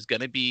there's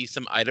going to be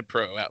some IDA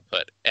Pro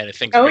output, and if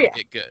things are going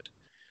to get good.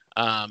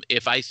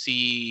 If I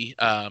see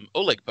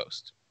Oleg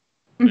post,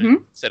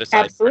 set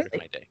aside part of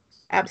my day.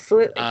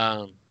 Absolutely.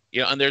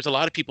 And there's a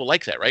lot of people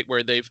like that, right?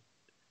 Where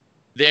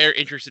they're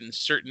interested in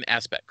certain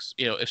aspects.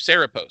 If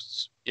Sarah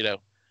posts, I'm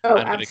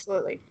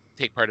absolutely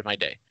take part of my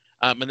day.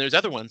 And there's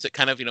other ones that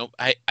kind of,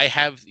 I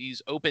have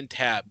these open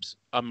tabs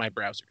on my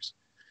browsers,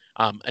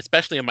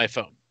 especially on my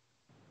phone,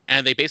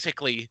 and they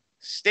basically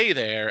stay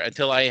there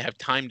until I have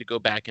time to go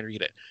back and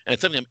read it. And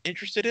it's something I'm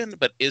interested in,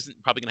 but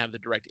isn't probably going to have the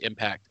direct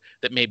impact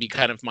that maybe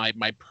kind of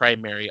my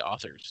primary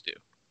authors do.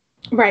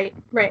 Right.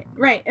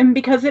 And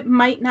because it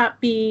might not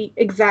be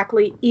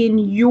exactly in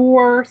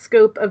your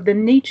scope of the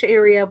niche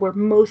area where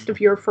most of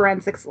your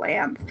forensics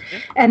lands. Yeah.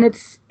 And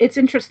it's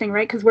interesting,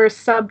 right? Because we're a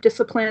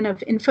sub-discipline of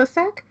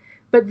InfoSec,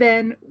 but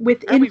then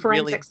within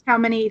forensics, how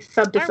many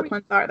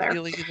sub-disciplines are there?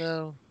 Really,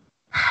 though?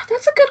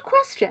 That's a good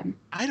question.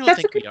 I don't think we are.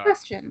 That's a good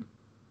question.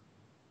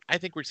 I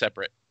think we're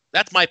separate.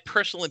 That's my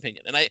personal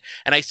opinion, and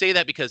I say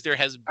that because there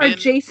has been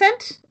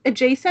adjacent. Would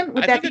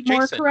that be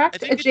more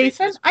correct?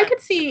 Adjacent. I could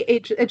see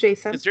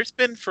adjacent. Because there's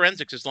been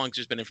forensics as long as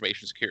there's been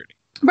information security.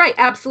 Right.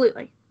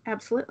 Absolutely.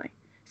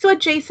 So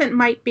adjacent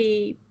might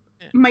be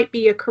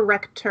a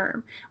correct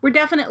term. We're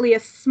definitely a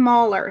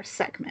smaller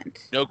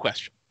segment. No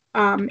question.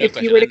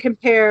 If you were to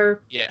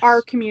compare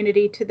our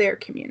community to their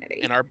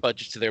community, and our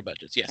budgets to their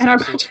budgets, yes, and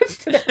absolutely. Our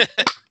budgets to their.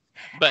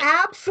 But,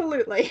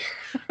 absolutely.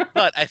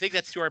 But I think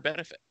that's to our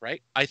benefit,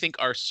 right? I think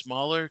our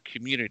smaller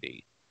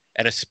community,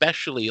 and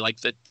especially like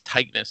the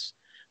tightness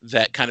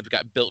that kind of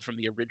got built from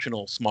the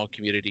original small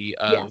community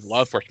of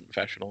law enforcement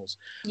professionals,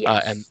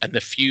 and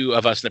the few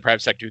of us in the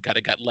private sector who kind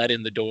of got let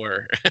in the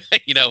door,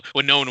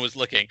 when no one was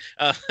looking.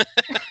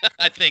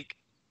 I think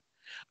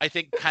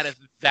kind of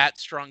that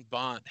strong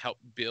bond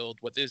helped build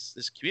what is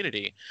this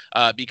community,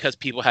 because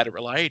people had to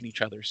rely on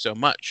each other so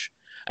much.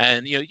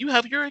 And, you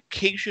have your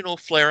occasional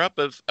flare-up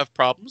of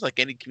problems like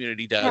any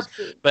community does.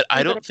 Absolutely. But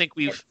I don't think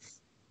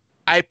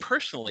I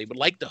personally would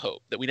like to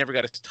hope that we never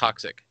got as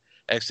toxic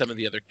as some of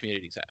the other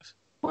communities have.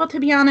 Well, to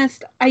be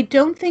honest, I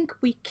don't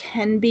think we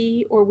can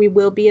be or we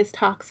will be as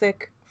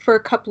toxic for a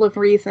couple of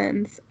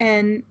reasons.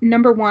 And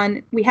number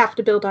one, we have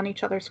to build on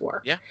each other's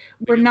work. Yeah,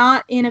 we're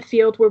not in a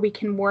field where we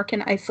can work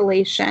in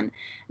isolation.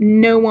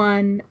 No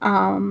one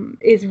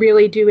is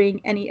really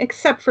doing any,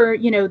 except for,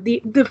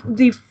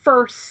 the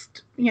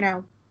first,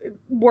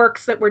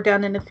 works that were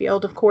done in the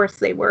field, of course,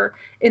 they were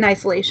in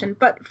isolation.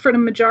 But for the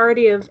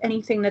majority of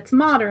anything that's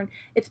modern,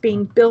 it's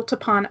being built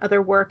upon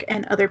other work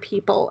and other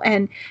people.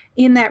 And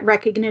in that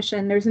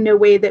recognition, there's no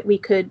way that we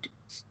could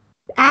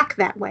act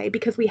that way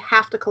because we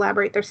have to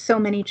collaborate. There's so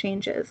many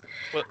changes.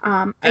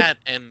 Well,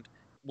 and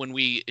when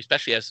we,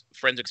 especially as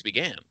forensics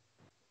began,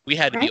 we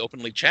had to be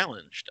openly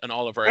challenged on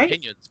all of our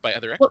opinions by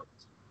other experts.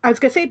 Well, I was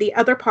going to say the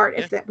other part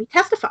is that we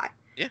testify.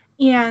 Yeah.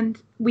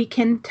 And we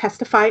can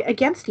testify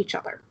against each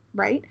other,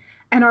 right?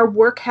 And our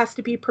work has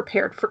to be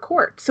prepared for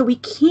court. So we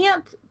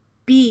can't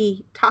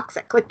be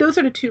toxic. Like, those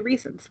are the two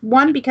reasons.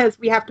 One, because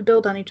we have to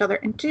build on each other.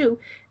 And two,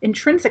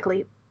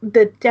 intrinsically,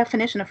 the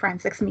definition of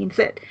forensics means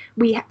that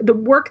the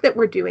work that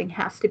we're doing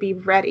has to be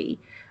ready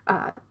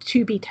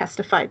to be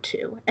testified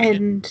to.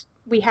 And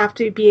we have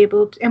to be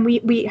able to, and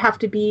we have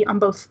to be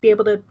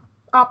able to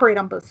operate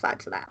on both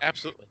sides of that.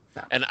 Absolutely.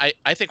 So. And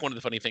I think one of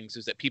the funny things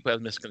is that people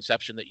have a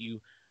misconception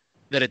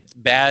that it's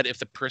bad if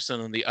the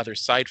person on the other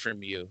side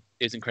from you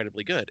is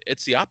incredibly good.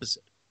 It's the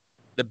opposite.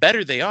 The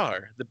better they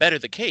are, the better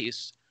the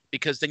case,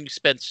 because then you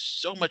spend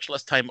so much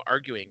less time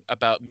arguing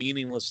about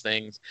meaningless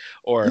things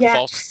or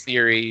false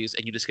theories,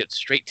 and you just get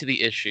straight to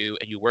the issue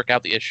and you work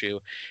out the issue,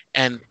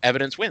 and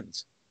evidence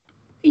wins.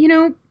 You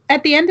know,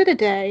 at the end of the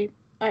day,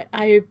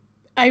 I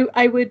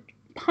would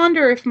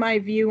ponder if my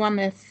view on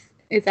this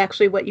is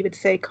actually what you would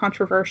say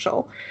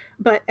controversial.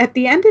 But at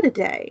the end of the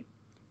day,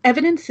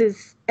 evidence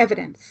is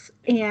evidence,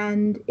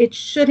 and there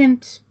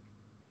shouldn't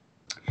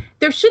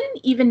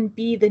even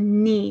be the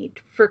need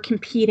for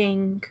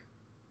competing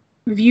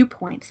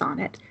viewpoints on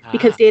it,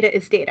 because data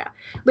is data.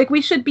 Like,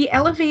 we should be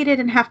elevated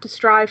and have to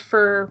strive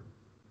for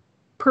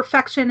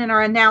perfection in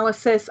our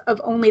analysis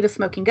of only the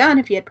smoking gun.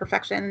 If you had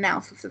perfection in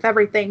analysis of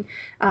everything,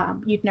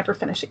 you'd never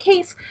finish a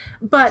case.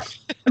 But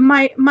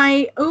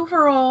my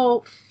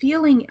overall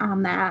feeling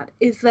on that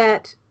is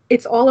that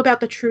it's all about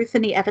the truth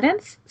and the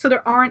evidence. So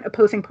there aren't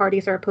opposing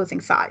parties or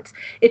opposing sides.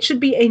 It should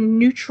be a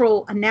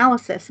neutral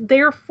analysis.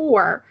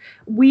 Therefore,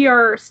 we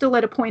are still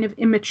at a point of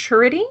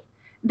immaturity,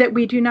 that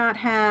we do not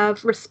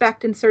have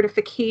respect and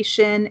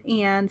certification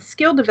and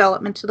skill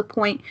development to the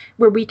point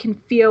where we can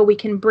feel we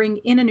can bring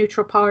in a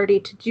neutral party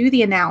to do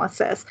the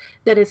analysis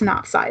that is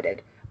not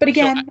sided. But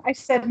again, I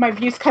said my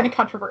view's kind of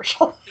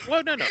controversial.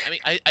 Well, no. I mean,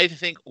 I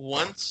think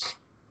once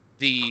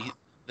the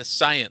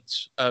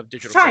science of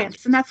digital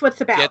science, and that's what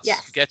it's about,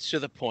 gets to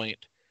the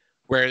point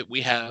where we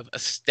have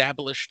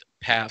established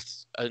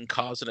paths and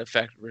cause and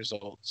effect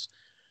results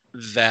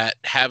that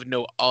have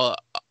no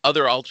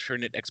other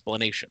alternate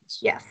explanations.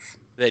 Yes.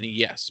 Then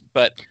yes,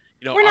 but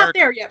we're not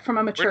there yet from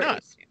a maturity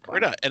standpoint. We're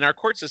not, and our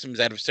court system is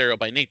adversarial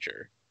by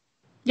nature.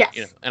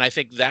 Yes. And I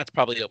think that's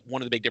probably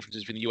one of the big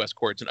differences between the U.S.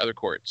 courts and other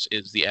courts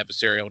is the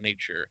adversarial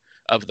nature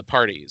of the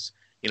parties.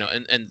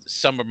 And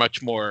some are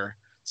much more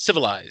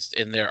civilized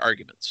in their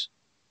arguments.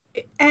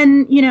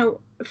 And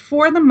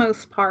for the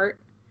most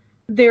part,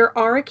 there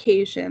are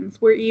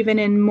occasions where even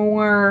in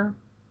more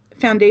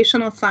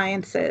foundational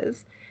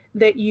sciences,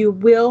 that you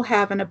will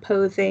have an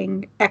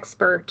opposing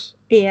expert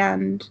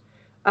and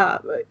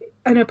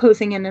an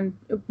opposing and in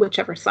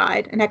whichever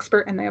side, an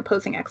expert and the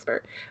opposing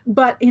expert.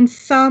 But in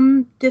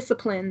some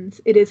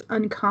disciplines, it is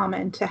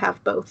uncommon to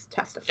have both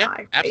testify.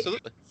 Yeah,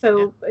 absolutely. Right?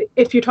 So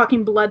if you're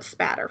talking blood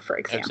spatter, for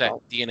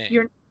example,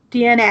 DNA.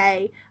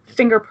 DNA,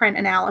 fingerprint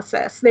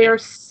analysis, they are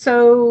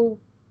so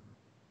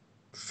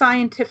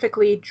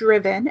scientifically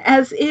driven,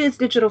 as is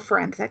digital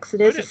forensics. It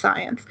is a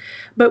science,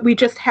 but we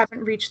just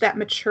haven't reached that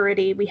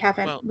maturity. We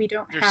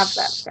don't have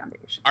that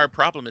foundation. Our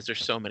problem is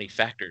there's so many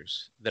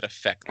factors that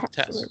affect the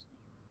test.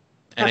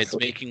 And it's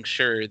making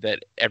sure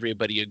that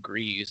everybody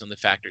agrees on the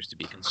factors to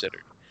be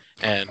considered.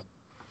 And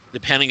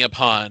depending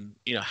upon,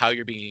 how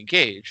you're being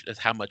engaged, is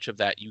how much of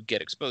that you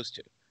get exposed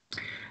to.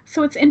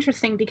 So it's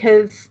interesting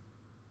because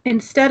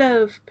instead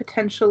of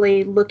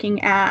potentially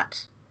looking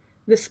at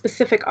the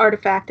specific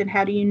artifact and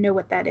how do you know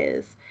what that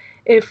is,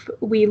 if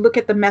we look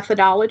at the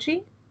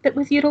methodology that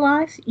was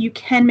utilized, you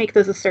can make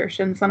those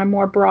assertions on a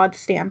more broad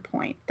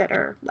standpoint that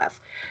are less.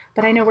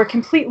 But I know we're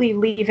completely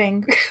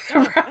leaving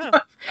the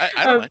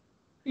realm of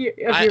your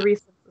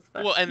reasons.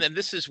 Well, and then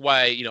this is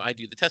why, I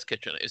do the test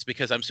kitchen, is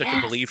because I'm such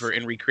a believer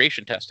in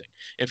recreation testing.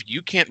 If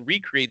you can't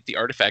recreate the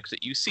artifacts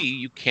that you see,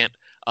 you can't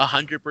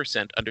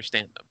 100%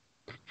 understand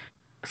them.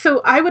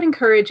 So I would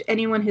encourage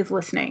anyone who's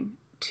listening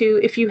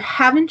to, if you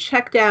haven't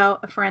checked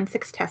out a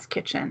forensics test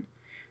kitchen,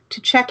 to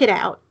check it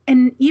out.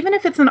 And even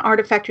if it's an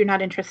artifact you're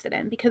not interested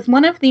in, because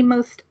one of the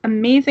most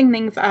amazing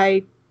things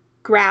I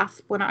grasp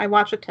when I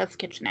watch a test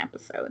kitchen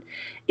episode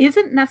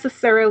isn't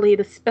necessarily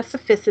the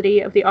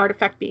specificity of the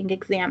artifact being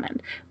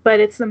examined, but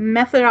it's the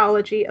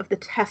methodology of the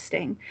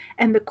testing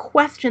and the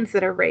questions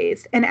that are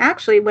raised. And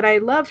actually what I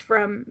love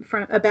from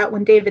about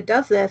when David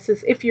does this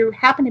is, if you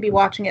happen to be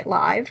watching it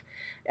live,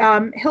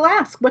 he'll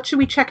ask, what should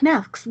we check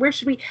next? Where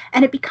should we?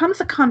 And it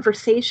becomes a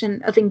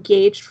conversation of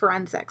engaged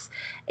forensics.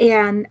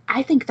 And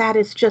I think that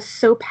is just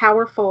so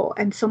powerful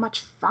and so much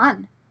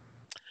fun.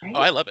 Right?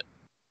 Oh, I love it.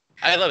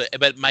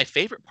 But my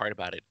favorite part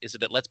about it is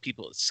that it lets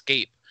people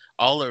escape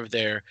all of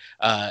their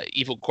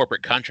evil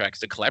corporate contracts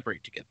to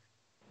collaborate together.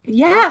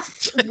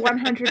 Yes,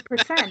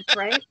 100%,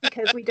 right?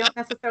 Because we don't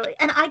necessarily,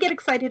 and I get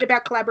excited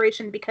about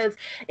collaboration because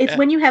it's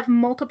when you have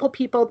multiple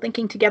people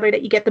thinking together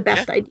that you get the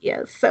best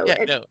ideas. So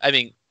no, I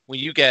mean, when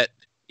you get,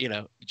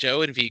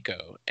 Joe and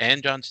Vico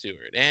and Jon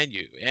Stewart and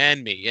you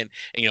and me and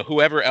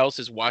whoever else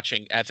is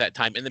watching at that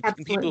time, and the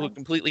people who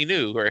completely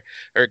new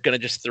are going to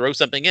just throw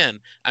something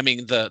in. I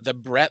mean, the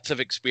breadth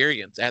of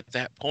experience at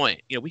that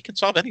point, we can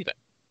solve anything.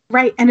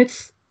 Right, and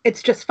it's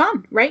just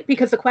fun, right?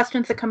 Because the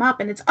questions that come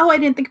up and it's, I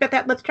didn't think about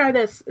that. Let's try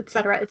this,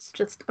 etc. It's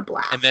just a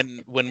blast. And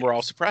then when we're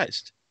all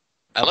surprised,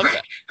 I love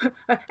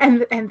that.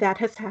 and that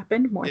has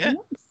happened more than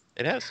once.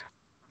 It has.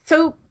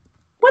 So,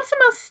 what's the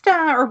most,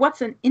 or what's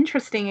an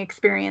interesting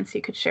experience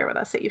you could share with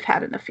us that you've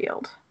had in the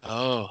field?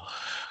 Oh,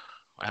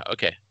 wow.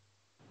 Okay.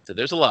 So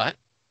there's a lot.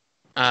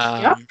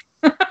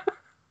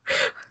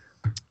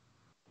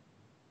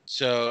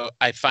 So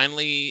I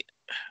finally,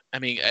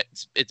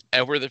 it's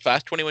over the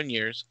past 21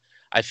 years.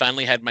 I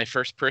finally had my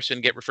first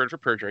person get referred for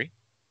perjury.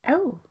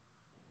 Oh.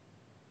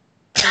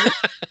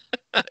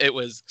 It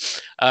was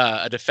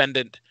a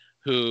defendant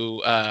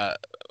who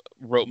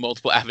wrote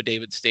multiple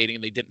affidavits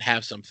stating they didn't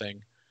have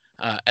something.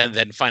 And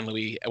then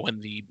finally,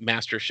 when the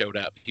master showed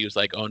up, he was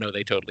like, oh, no,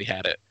 they totally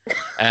had it.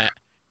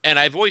 And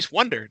I've always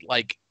wondered,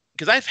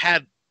 because I've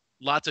had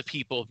lots of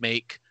people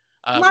make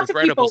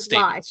regrettable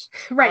statements.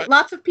 Lie. Right.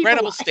 Lots of people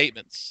regrettable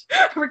statements.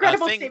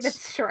 Regrettable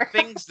statements, sure.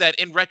 Things that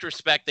in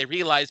retrospect they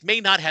realized may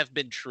not have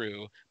been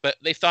true, but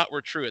they thought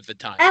were true at the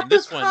time. At the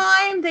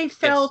time, they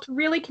felt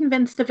really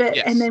convinced of it.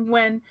 Yes. And then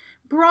when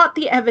brought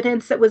the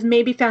evidence that was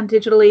maybe found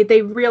digitally,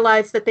 they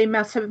realized that they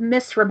must have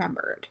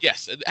misremembered.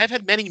 Yes. I've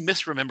had many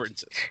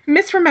misremembrances.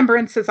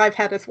 Misremembrances I've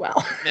had as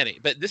well. Many.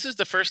 But this is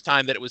the first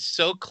time that it was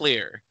so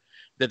clear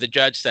that the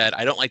judge said,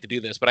 I don't like to do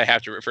this, but I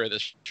have to refer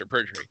this for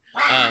perjury.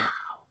 Wow.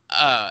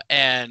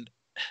 And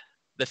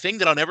the thing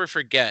that I'll never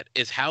forget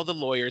is how the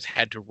lawyers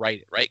had to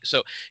write it, right?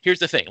 So here's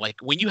the thing,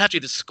 when you have to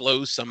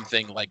disclose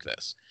something like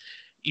this,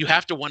 you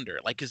have to wonder,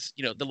 because,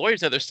 the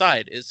lawyers on the other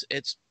side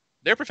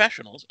they're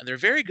professionals and they're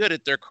very good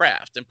at their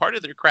craft. And part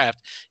of their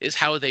craft is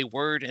how they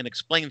word and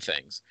explain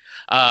things.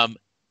 And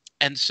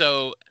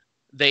so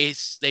they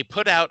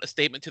put out a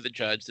statement to the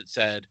judge that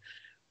said,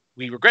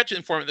 we regret to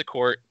inform the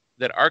court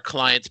that our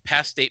client's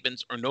past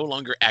statements are no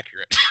longer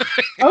accurate.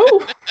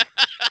 Oh.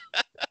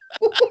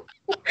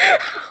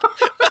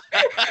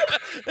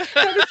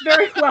 That is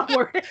very well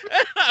worded.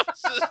 I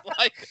was just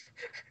like,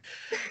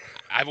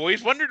 I've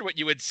always wondered what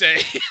you would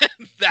say.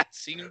 That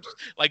seems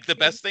like the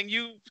best thing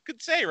you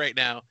could say right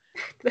now.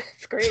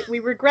 That's great. We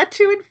regret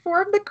to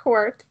inform the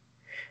court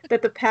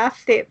that the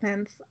past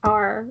statements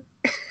are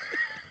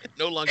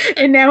no longer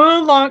and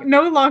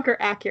no longer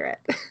accurate.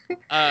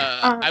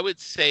 I would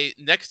say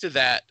next to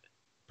that,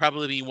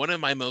 probably one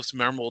of my most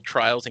memorable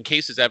trials and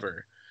cases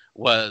ever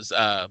was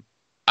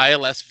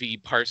ILS v.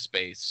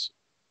 Parspace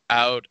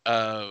out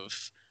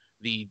of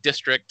the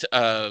District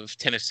of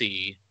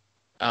Tennessee.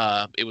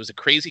 It was a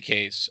crazy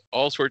case.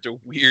 All sorts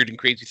of weird and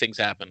crazy things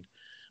happened.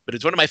 But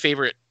it's one of my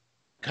favorite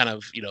kind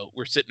of,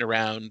 we're sitting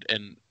around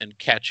and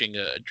catching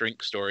a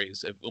drink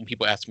stories when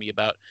people ask me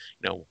about,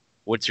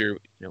 what's your,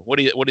 what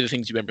are the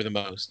things you remember the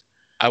most?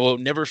 I will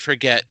never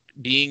forget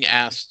being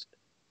asked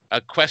a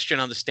question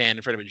on the stand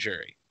in front of a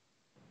jury.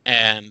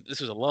 And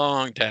this was a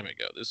long time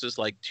ago. This was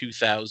like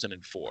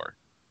 2004.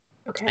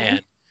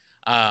 Okay.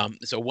 And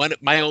so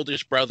my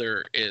oldest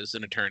brother is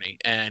an attorney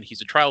and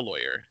he's a trial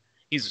lawyer.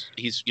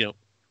 He's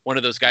one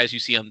of those guys you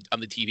see on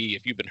the TV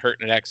if you've been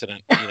hurt in an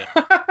accident.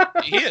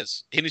 He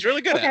is, and he's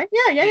really good at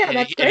it. Yeah,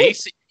 that's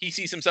great. He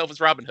sees himself as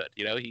Robin Hood.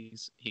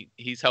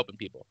 He's helping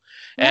people.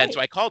 Right. And so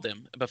I called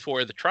him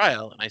before the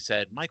trial and I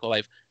said, Michael,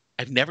 I've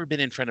never been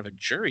in front of a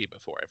jury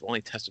before. I've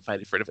only testified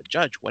in front of a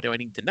judge. What do I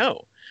need to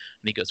know?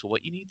 And he goes, well,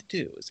 what you need to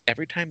do is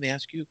every time they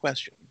ask you a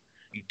question,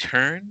 you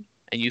turn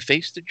and you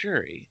face the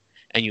jury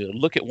and you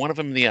look at one of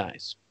them in the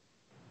eyes.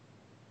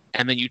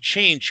 And then you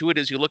change who it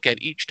is you look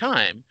at each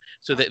time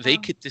so that they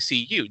get to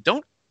see you.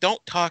 Don't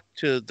talk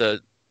to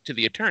the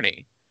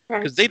attorney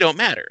because they don't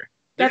matter.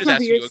 They're just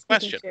asking you a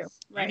question.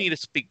 Right. You need to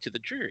speak to the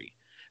jury.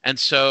 And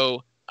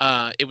so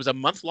it was a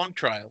month-long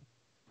trial.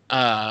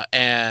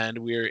 And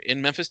we're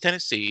in Memphis,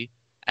 Tennessee,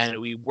 and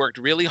we worked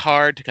really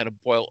hard to kind of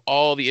boil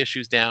all the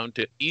issues down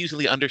to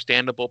easily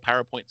understandable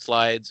PowerPoint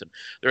slides. And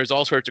there was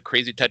all sorts of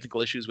crazy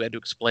technical issues we had to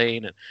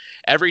explain. And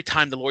every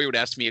time the lawyer would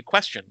ask me a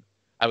question,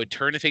 I would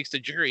turn and face the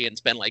jury and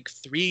spend like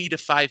 3 to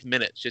 5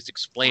 minutes just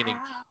explaining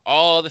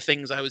all the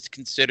things I was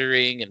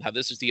considering and how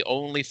this is the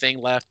only thing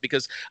left,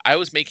 because I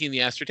was making the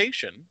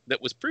assertion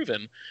that was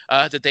proven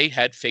that they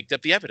had faked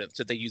up the evidence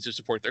that they used to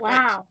support their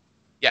claims.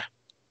 Yeah.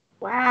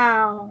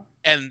 Wow.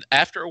 And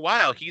after a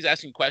while, he's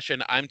asking a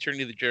question. I'm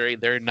turning to the jury.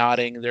 They're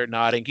nodding.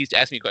 He's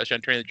asking me a question.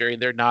 I'm turning to the jury.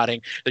 They're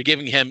nodding. They're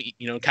giving him,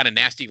 kind of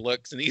nasty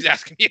looks. And he's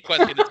asking me a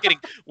question. It's getting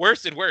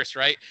worse and worse,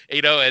 right?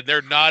 And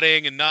they're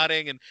nodding and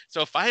nodding. And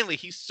so finally,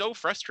 he's so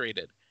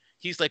frustrated.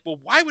 He's like, well,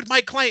 why would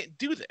my client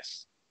do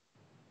this?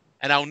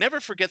 And I'll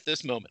never forget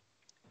this moment.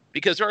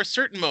 Because there are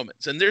certain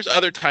moments, and there's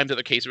other times that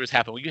the case where it's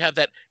happened, where you have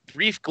that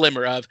brief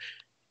glimmer of,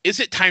 is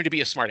it time to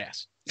be a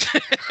smartass?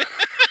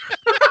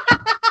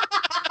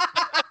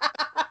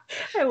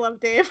 I love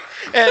Dave.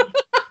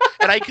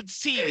 And I could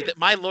see that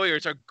my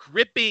lawyers are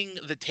gripping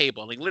the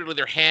table. Like literally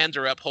their hands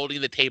are up holding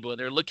the table and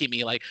they're looking at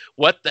me like,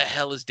 what the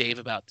hell is Dave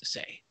about to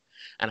say?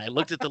 And I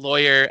looked at the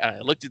lawyer and I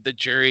looked at the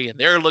jury and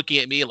they're looking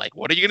at me like,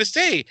 what are you going to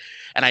say?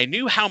 And I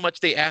knew how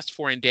much they asked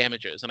for in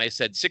damages. And I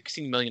said,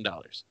 $16 million.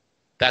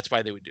 That's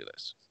why they would do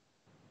this.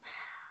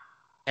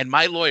 And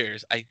my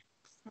lawyers, I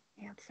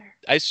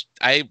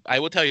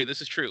will tell you,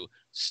 this is true,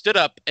 stood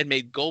up and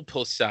made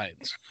goalpost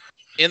signs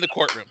in the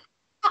courtroom.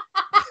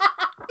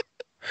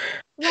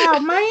 Wow,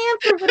 my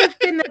answer would have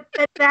been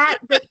that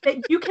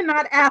you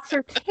cannot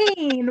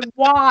ascertain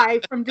why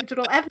from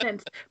digital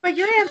evidence, but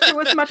your answer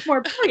was much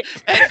more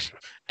brilliant.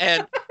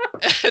 And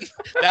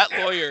that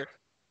lawyer,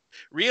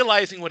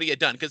 realizing what he had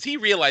done, because he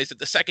realized that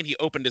the second he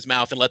opened his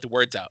mouth and let the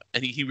words out,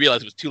 and he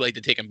realized it was too late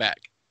to take him back.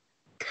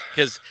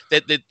 Because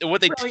what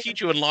they teach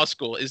you in law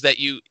school is that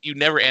you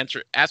never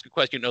ask a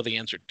question you know the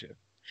answer to.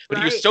 But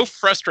He was so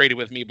frustrated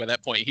with me by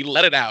that point, he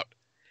let it out.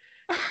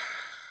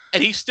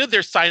 And he stood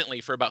there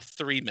silently for about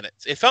 3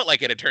 minutes. It felt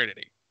like an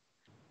eternity.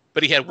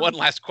 But he had one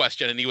last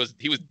question, and he was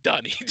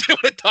done. He didn't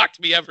want to talk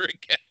to me ever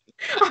again.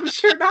 I'm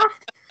sure not.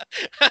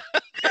 I'm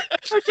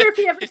sure if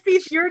he ever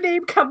sees your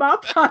name come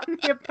up on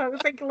the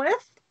opposing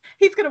list,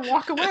 he's going to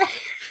walk away.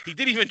 He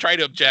didn't even try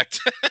to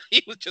object.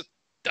 He was just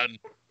done. He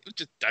was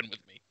just done with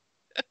me.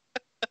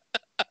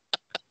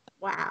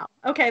 Wow.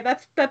 Okay,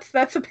 that's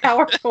a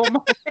powerful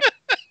moment.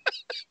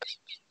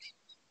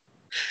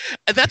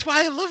 And that's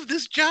why I love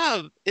this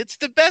job. It's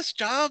the best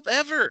job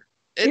ever.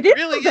 It is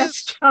really the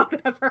best job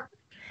ever.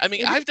 I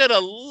mean, I've done a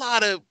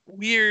lot of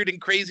weird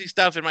and crazy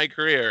stuff in my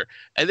career,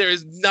 and there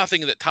is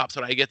nothing that tops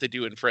what I get to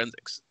do in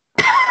forensics.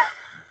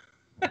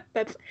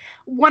 That's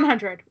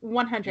 100.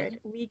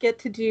 Mm-hmm. We get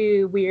to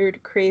do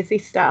weird, crazy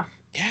stuff.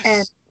 Yes.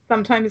 And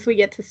sometimes we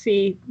get to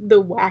see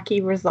the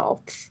wacky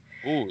results.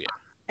 Oh, yeah.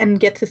 And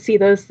get to see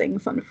those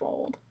things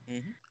unfold.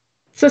 Mm-hmm.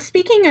 So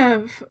speaking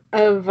of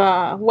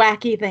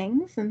wacky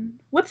things, and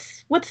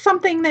what's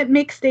something that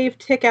makes Dave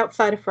tick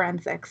outside of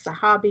forensics? A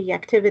hobby,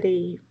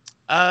 activity?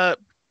 My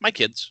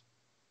kids.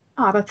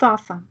 Oh, that's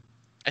awesome.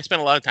 I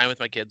spend a lot of time with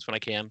my kids when I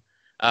can.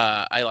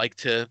 I like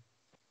to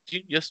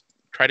just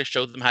try to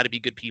show them how to be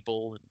good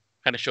people and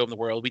kind of show them the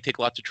world. We take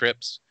lots of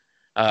trips,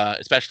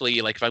 especially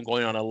like if I'm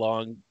going on a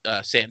long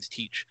SANS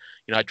teach.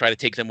 I try to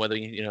take them with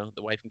the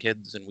wife and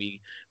kids, and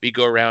we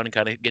go around and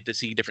kind of get to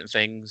see different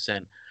things.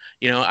 And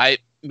I'm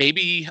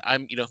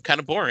kind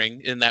of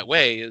boring in that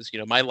way. Is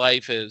my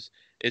life is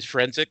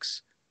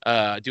forensics,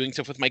 doing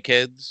stuff with my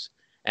kids.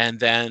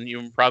 And then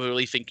you're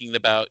probably thinking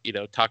about,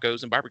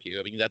 tacos and barbecue.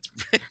 I mean, that's...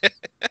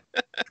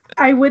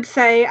 I would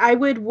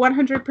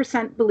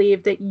 100%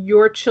 believe that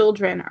your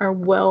children are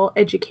well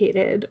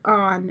educated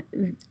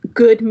on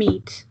good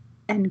meat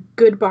and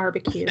good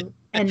barbecue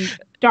and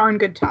darn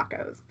good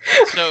tacos.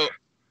 So,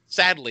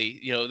 sadly,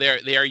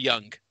 they are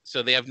young.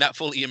 So they have not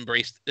fully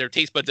embraced, their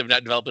taste buds have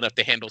not developed enough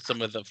to handle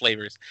some of the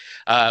flavors.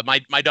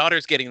 My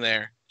daughter's getting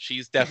there.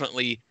 She's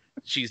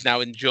now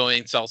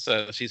enjoying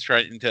salsa. She's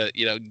trying to,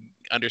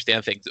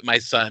 understand things. My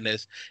son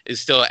is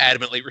still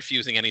adamantly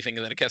refusing anything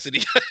in a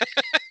quesadilla.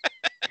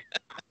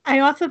 I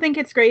also think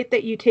it's great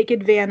that you take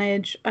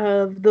advantage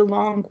of the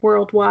long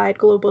worldwide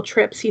global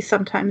trips you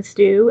sometimes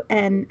do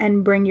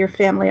and bring your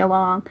family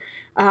along.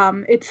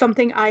 It's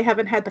something I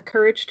haven't had the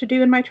courage to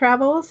do in my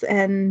travels,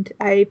 and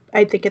I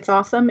think it's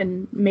awesome,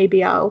 and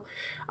maybe I'll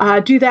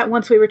do that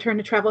once we return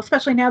to travel,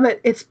 especially now that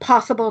it's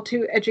possible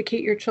to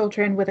educate your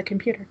children with a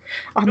computer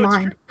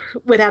online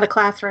without a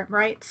classroom,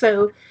 right?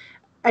 So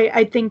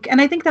I think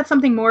that's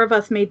something more of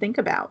us may think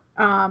about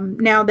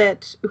now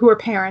that who are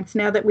parents,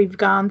 now that we've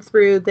gone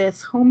through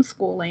this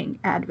homeschooling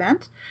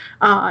advent,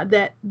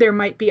 that there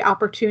might be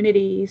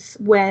opportunities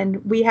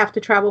when we have to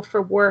travel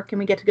for work and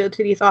we get to go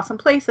to these awesome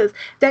places,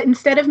 that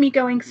instead of me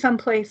going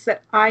someplace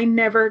that I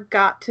never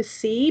got to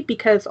see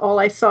because all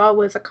I saw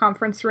was a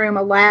conference room,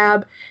 a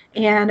lab,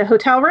 and a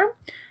hotel room,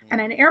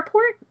 and an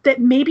airport, that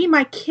maybe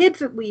my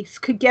kids at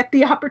least could get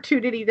the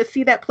opportunity to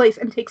see that place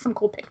and take some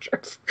cool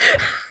pictures.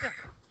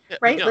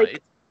 Right? No,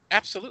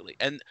 absolutely.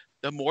 And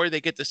the more they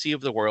get to see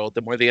of the world,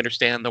 the more they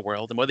understand the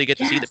world, the more they get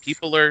to see that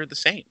people are the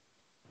same.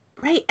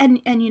 Right.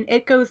 And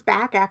it goes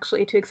back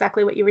actually to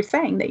exactly what you were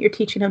saying, that you're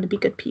teaching them to be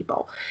good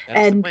people. That's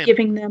and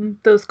giving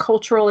them those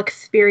cultural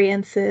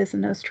experiences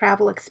and those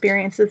travel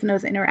experiences and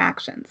those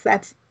interactions.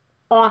 That's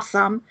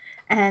awesome.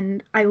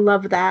 And I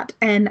love that.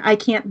 And I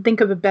can't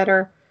think of a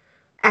better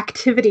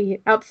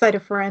activity outside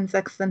of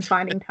forensics than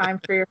finding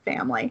time for your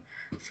family.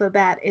 So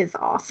that is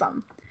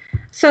awesome.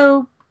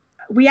 So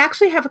we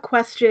actually have a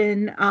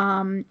question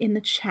in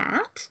the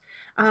chat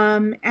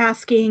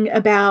asking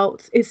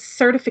about, is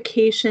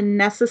certification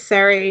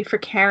necessary for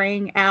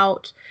carrying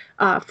out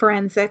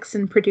forensics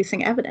and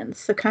producing evidence?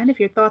 So kind of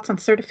your thoughts on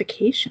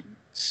certification.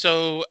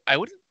 So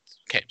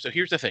so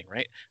here's the thing,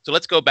 right? So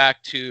let's go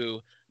back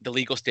to the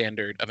legal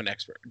standard of an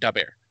expert,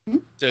 DFIR. Mm-hmm.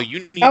 So you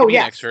need to be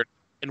an expert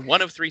in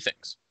one of three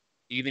things.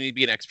 You either need to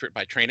be an expert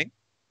by training,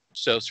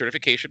 so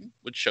certification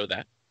would show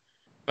that.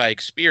 By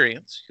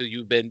experience, so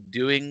you've been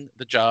doing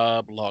the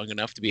job long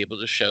enough to be able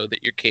to show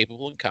that you're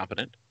capable and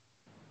competent,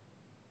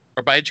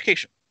 or by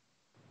education,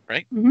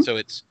 right? Mm-hmm. So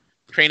it's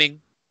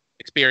training,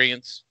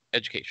 experience,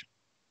 education.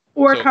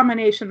 Or a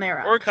combination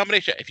thereof. Or a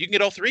combination. If you can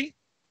get all three,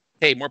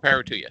 hey, more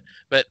power to you.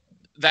 But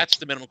that's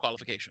the minimum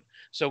qualification.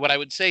 So what I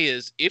would say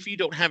is, if you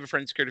don't have a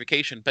forensic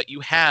certification, but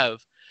you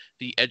have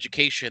the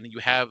education,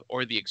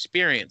 or the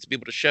experience to be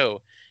able to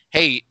show,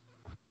 hey,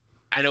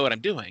 I know what I'm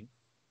doing,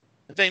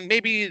 then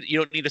maybe you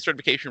don't need a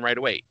certification right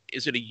away.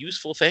 Is it a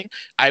useful thing?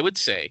 I would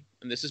say,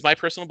 and this is my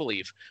personal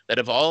belief, that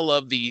of all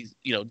of the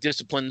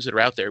disciplines that are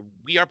out there,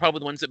 we are probably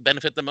the ones that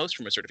benefit the most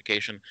from a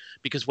certification,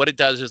 because what it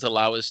does is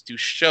allow us to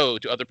show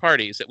to other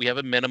parties that we have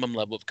a minimum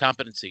level of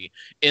competency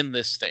in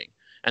this thing.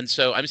 And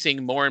so I'm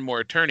seeing more and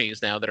more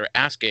attorneys now that are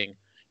asking,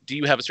 do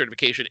you have a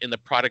certification in the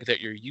product that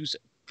you're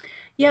using?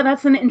 Yeah,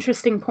 that's an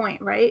interesting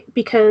point, right?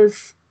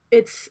 Because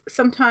that's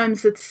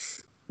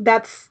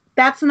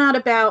not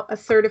about a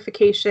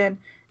certification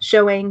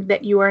showing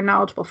that you are a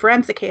knowledgeable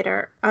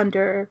forensicator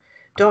under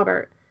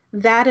Daubert.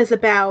 That is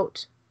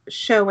about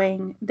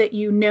showing that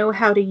you know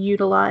how to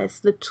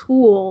utilize the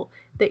tool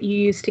that you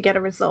use to get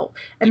a result.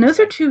 And those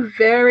are two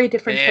very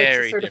different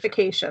types of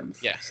certifications.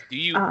 Different. Yes. Do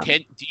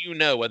you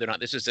know whether or not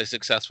this is a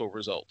successful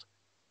result?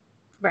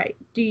 Right.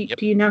 Do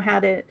you know how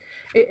to?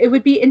 It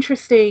would be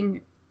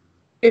interesting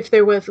if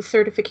there was a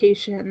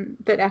certification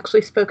that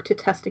actually spoke to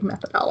testing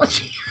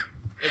methodology.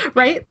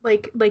 Right?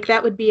 Like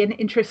that would be an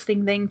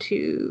interesting thing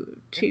to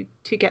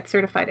get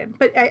certified in.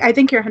 But I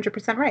think you're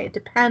 100% right. It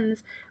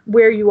depends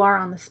where you are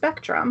on the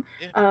spectrum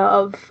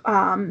of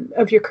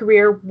your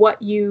career,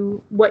 what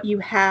you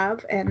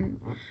have, and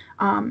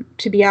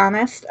to be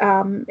honest,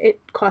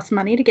 it costs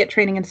money to get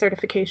training and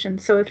certification.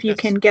 So if you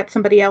can get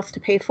somebody else to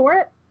pay for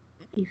it,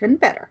 even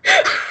better.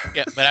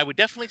 Yeah, but I would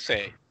definitely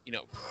say,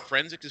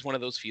 forensics is one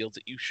of those fields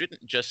that you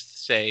shouldn't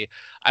just say,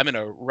 I'm going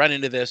to run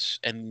into this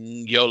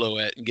and YOLO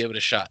it and give it a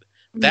shot.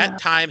 That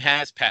time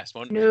has passed.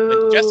 When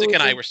Jessica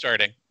and I were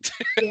starting,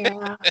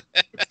 yeah,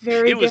 it's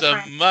very it was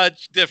different. A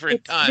much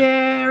different time.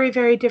 Very,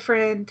 very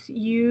different.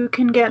 You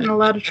can get in a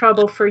lot of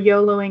trouble for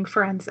YOLOing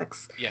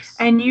forensics. Yes.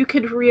 And you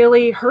could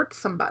really hurt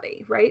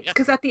somebody, right?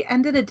 Because at the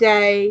end of the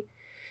day,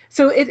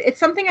 so it's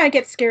something I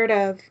get scared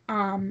of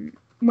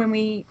when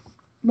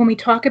we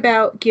talk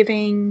about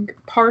giving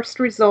parsed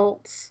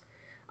results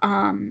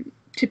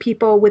to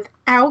people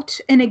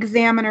without an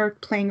examiner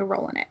playing a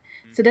role in it.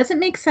 So it doesn't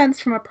make sense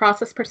from a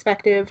process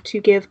perspective to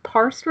give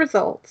parsed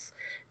results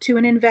to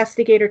an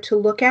investigator to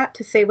look at,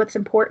 to say what's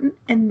important,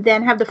 and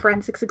then have the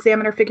forensics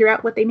examiner figure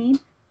out what they mean?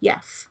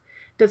 Yes.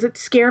 Does it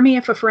scare me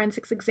if a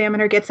forensics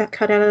examiner gets that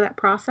cut out of that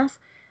process?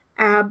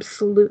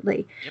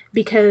 Absolutely. Yep.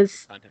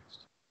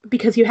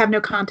 Because you have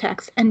no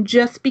context. And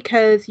just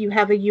because you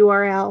have a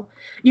URL,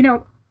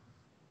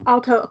 I'll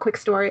tell a quick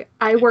story.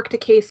 I worked a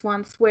case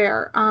once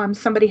where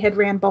somebody had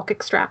ran bulk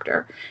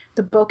extractor.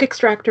 The bulk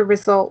extractor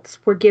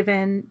results were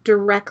given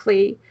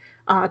directly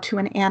to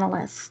an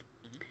analyst.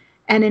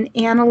 And an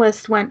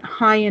analyst went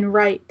high and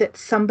right that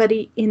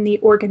somebody in the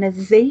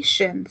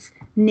organization's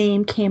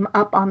name came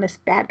up on this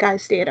bad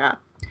guy's data.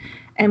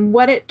 And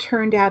what it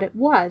turned out it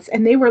was,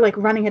 and they were like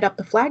running it up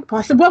the flagpole.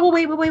 I said,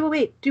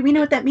 wait. Do we know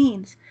what that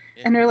means?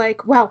 Yeah. And they're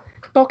like, well,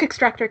 bulk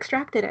extractor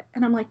extracted it.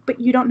 And I'm like,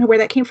 but you don't know where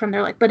that came from.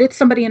 They're like, but it's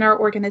somebody in our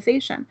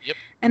organization. Yep.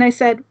 And I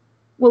said,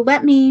 well,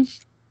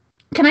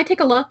 can I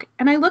take a look?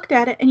 And I looked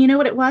at it, and you know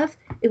what it was?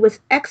 It was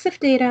EXIF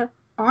data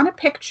on a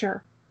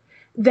picture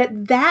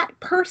that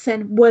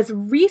person was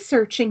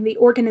researching the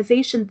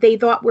organization they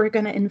thought were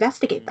going to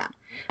investigate them.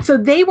 So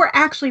they were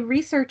actually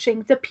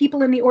researching the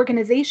people in the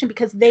organization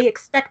because they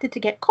expected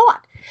to get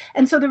caught.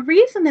 And so the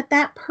reason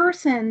that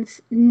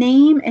person's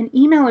name and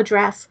email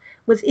address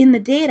was in the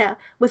data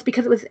was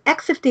because it was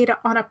EXIF data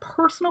on a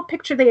personal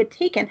picture they had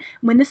taken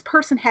when this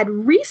person had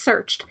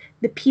researched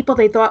the people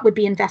they thought would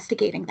be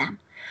investigating them.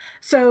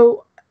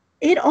 So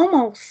it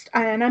almost,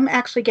 and I'm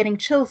actually getting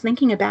chills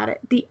thinking about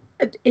it,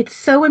 it's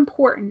so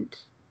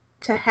important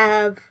to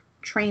have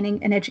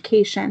training and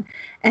education.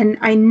 And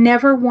I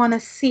never want to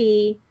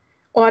see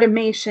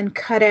automation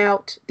cut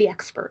out the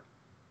expert.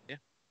 Yeah.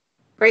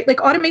 Right?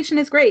 Like automation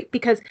is great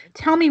because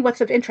tell me what's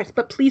of interest,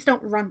 but please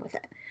don't run with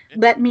it. Yeah.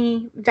 Let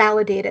me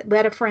validate it.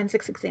 Let a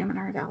forensics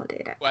examiner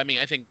validate it. Well, I mean,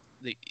 I think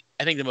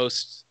the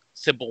most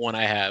simple one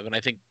I have, and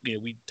I think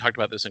we talked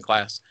about this in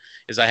class,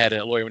 is I had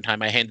a lawyer one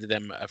time. I handed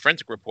them a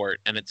forensic report,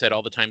 and it said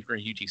all the times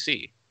during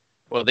UTC.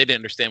 Well, they didn't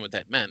understand what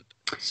that meant,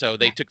 so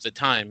they took the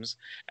times,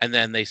 and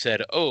then they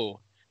said, "Oh,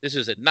 this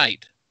is at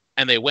night,"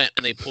 and they went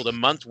and they pulled a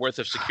month's worth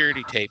of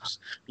security tapes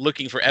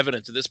looking for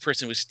evidence that this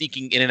person was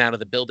sneaking in and out of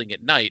the building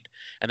at night,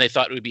 and they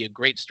thought it would be a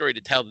great story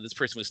to tell that this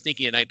person was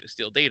sneaking at night to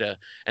steal data,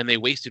 and they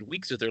wasted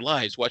weeks of their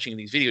lives watching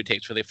these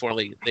videotapes. Where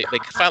they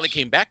finally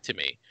came back to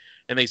me.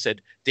 And they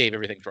said, "Dave,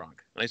 everything's wrong."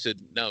 And I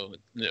said, no,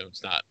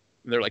 it's not.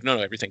 And they're like, no,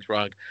 everything's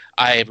wrong.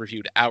 I have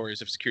reviewed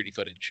hours of security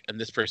footage, and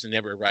this person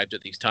never arrived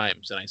at these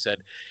times. And I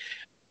said,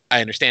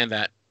 I understand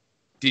that.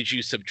 did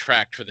you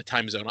subtract for the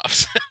time zone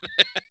offset?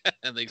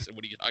 And they said,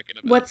 what are you talking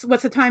about?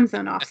 What's a time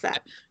zone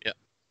offset? Yeah.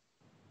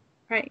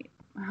 Right.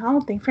 Well,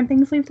 different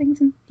things leave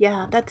things in.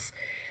 Yeah,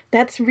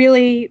 it's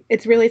really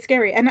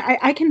scary. And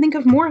I can think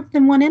of more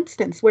than one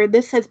instance where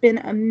this has been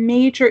a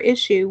major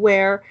issue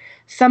where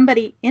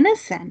somebody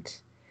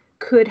innocent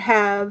could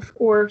have,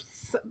 or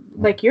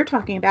like you're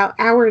talking about,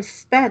 hours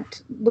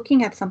spent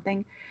looking at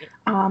something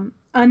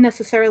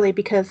unnecessarily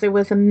because there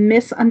was a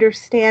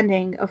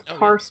misunderstanding of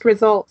parsed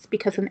results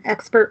because an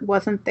expert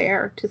wasn't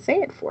there to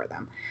say it for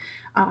them.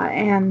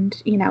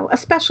 And,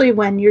 especially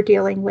when you're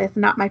dealing with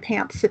not my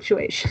pants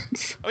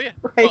situations. Oh, yeah.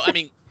 Right? Well, I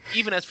mean,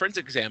 even as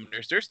forensic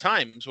examiners, there's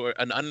times where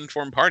an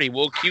uninformed party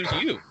will accuse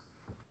you.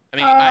 I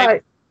mean,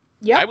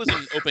 I was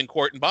in open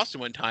court in Boston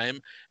one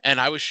time,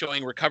 and I was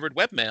showing recovered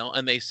webmail,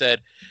 and they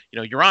said,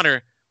 Your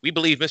Honor, we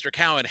believe Mr.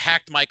 Cowen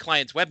hacked my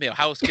client's webmail.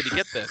 How else could he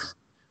get this?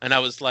 And I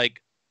was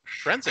like,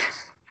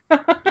 forensics.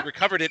 He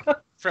recovered it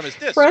from his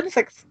disk.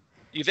 Forensics.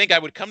 You think I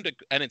would come to?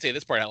 I didn't say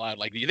this part out loud.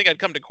 Like, do you think I'd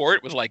come to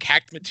court with like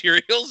hacked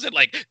materials and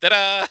like,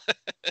 ta-da?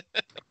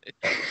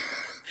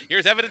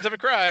 Here's evidence of a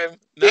crime.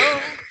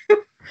 No,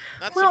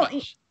 not so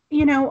much.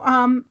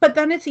 But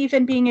then it's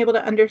even being able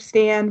to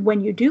understand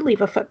when you do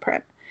leave a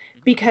footprint,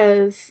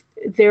 because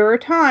there are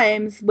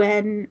times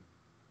when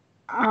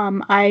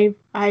I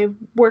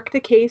worked a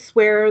case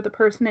where the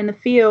person in the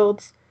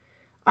field's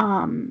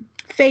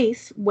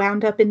face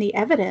wound up in the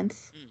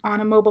evidence on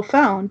a mobile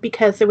phone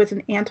because there was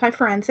an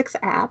anti-forensics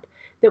app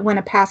that when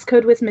a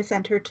passcode was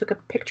misentered took a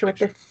picture with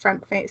the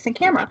front-facing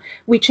camera.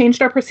 We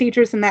changed our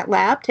procedures in that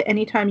lab to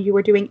anytime you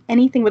were doing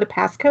anything with a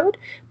passcode,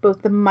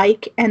 both the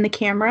mic and the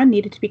camera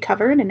needed to be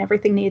covered and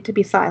everything needed to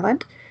be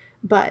silent.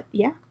 But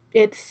yeah,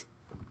 it's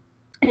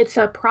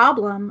a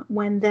problem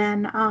when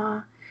then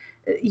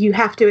you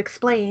have to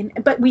explain.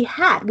 But we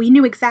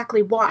knew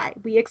exactly why.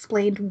 We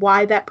explained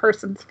why that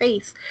person's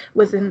face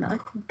was in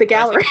the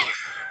gallery.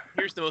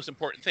 Here's the most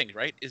important thing,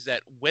 right? Is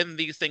that when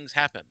these things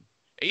happen,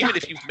 even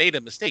if you've made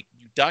a mistake,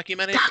 you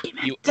document it,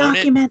 you own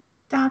it,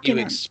 you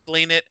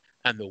explain it,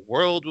 and the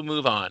world will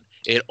move on.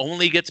 It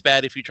only gets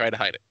bad if you try to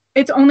hide it.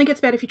 It only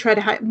gets bad if you try to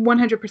hide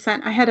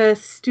 100%. I had a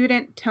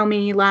student tell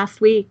me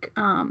last week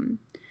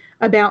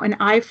about an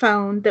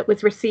iPhone that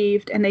was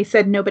received, and they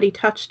said nobody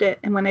touched it.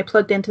 And when they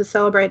plugged in to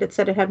Celebrate, it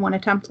said it had one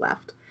attempt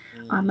left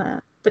on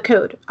the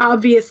code.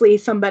 Obviously,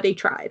 somebody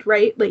tried,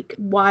 right? Like,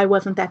 why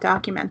wasn't that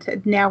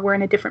documented? Now we're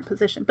in a different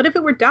position. But if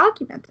it were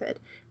documented,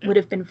 it would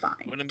have been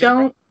fine.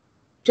 Don't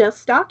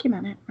just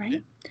document it, right?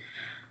 Yeah.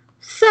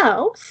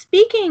 So,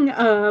 speaking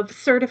of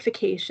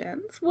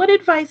certifications, what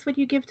advice would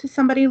you give to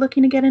somebody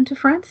looking to get into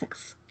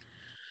forensics?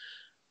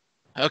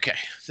 Okay,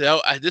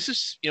 so this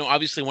is,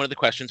 obviously one of the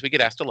questions we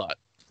get asked a lot.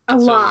 A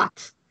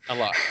lot.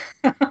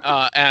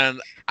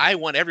 And I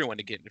want everyone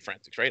to get into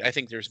forensics, right? I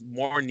think there's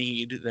more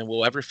need than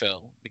we'll ever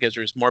fill because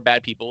there's more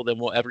bad people than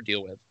we'll ever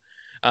deal with.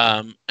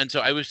 And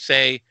so I would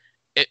say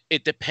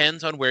it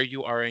depends on where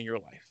you are in your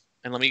life.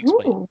 And let me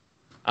explain.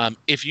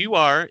 If you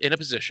are in a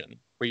position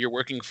where you're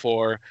working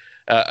for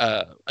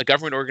a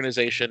government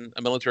organization,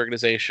 a military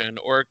organization,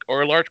 or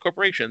a large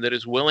corporation that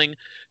is willing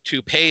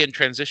to pay and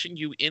transition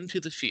you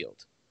into the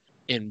field,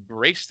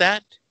 embrace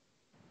that,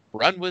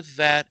 run with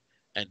that,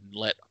 and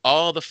let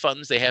all the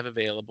funds they have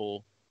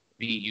available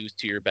be used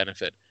to your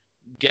benefit.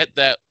 Get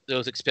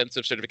those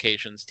expensive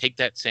certifications. Take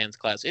that SANS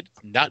class. It's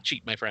not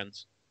cheap, my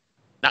friends.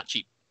 Not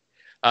cheap.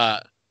 Now,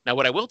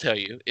 what I will tell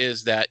you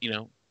is that,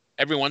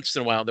 every once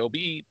in a while, there'll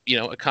be,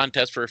 a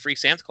contest for a free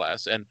SANS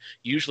class. And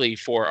usually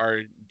for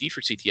our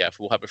DFIR CTF,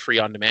 we'll have a free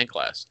on-demand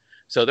class.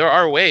 So there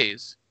are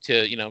ways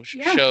to,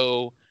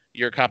 show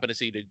your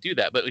competency to do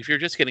that. But if you're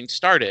just getting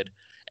started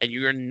and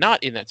you're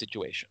not in that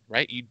situation,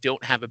 right? You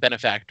don't have a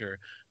benefactor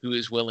who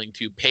is willing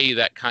to pay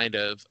that kind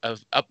of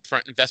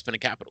upfront investment in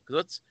capital.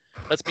 Because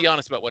let's be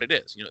honest about what it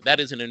is. That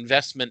is an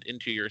investment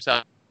into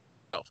yourself.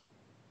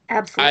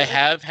 Absolutely. I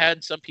have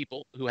had some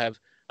people who have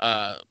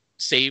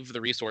saved the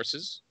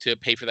resources to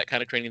pay for that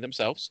kind of training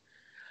themselves.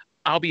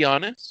 I'll be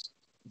honest,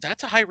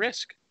 that's a high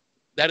risk.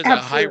 That is a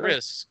high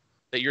risk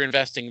that you're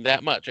investing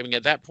that much. I mean,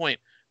 at that point,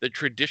 the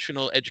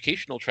traditional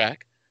educational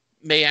track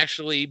may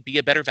actually be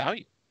a better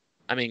value.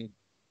 I mean,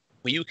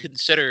 when you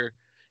consider,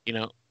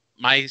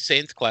 my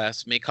SANS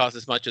class may cost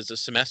as much as a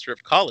semester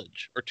of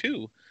college or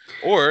two.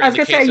 Or I was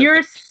going to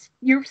say,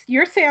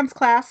 your SANS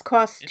class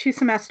costs 2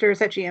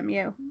 semesters at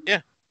GMU.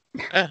 Yeah.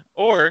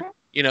 Or,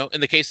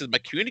 in the case of my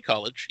community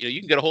college, you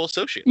can get a whole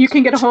associate. You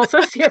can get a whole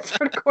associate's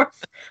for the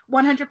course.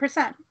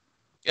 100%.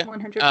 Yeah.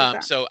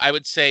 100%. So I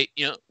would say,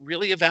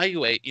 really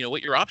evaluate,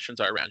 what your options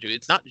are around you.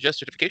 It's not just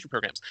certification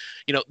programs.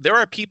 There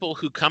are people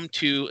who come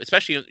to,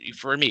 especially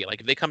for me,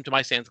 like if they come to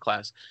my SANS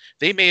class,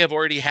 they may have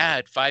already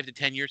had 5 to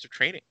 10 years of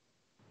training.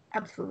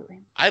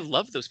 Absolutely. I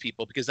love those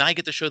people because then I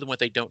get to show them what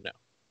they don't know,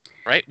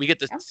 right? We get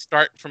to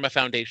start from a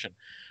foundation.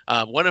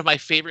 One of my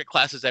favorite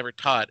classes I ever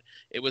taught,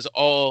 it was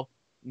all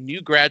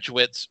new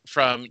graduates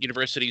from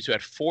universities who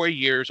had 4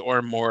 years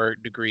or more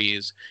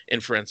degrees in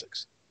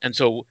forensics. And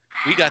so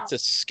we got to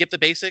skip the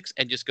basics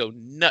and just go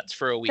nuts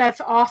for a week. That's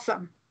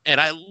awesome.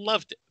 And I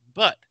loved it.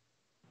 But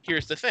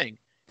here's the thing.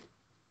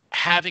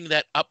 having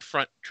that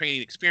upfront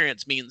training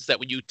experience means that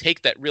when you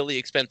take that really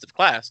expensive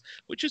class,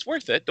 which is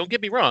worth it, don't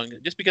get me wrong,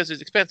 just because it's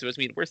expensive doesn't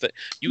mean it's worth it.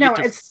 You get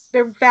to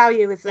their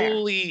value is there.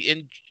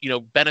 Fully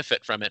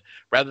benefit from it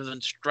rather than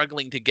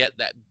struggling to get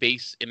that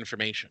base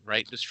information,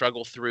 right? To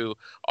struggle through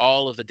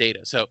all of the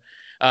data. So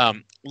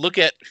look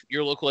at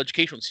your local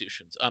educational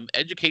institutions.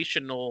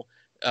 Educational,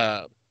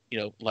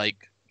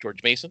 like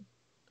George Mason,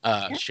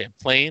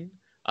 Champlain,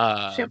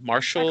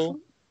 Marshall.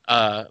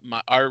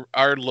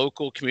 Our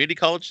local community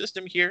college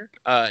system here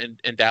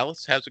in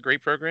Dallas has a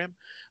great program.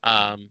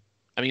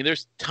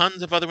 There's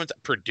tons of other ones.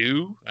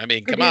 Purdue.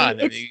 Come on.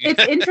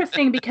 It's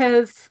interesting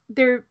because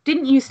there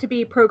didn't used to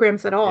be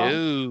programs at all,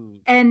 no.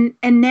 and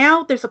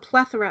now there's a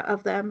plethora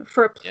of them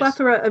for a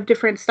plethora of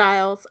different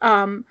styles.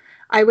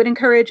 I would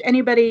encourage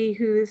anybody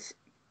who's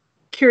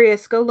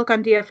curious, go look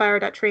on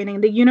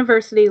DFIR.training. The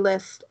university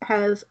list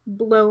has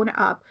blown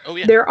up. Oh,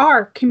 yeah. There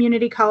are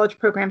community college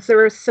programs. There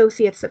are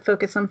associates that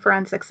focus on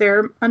forensics. There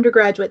are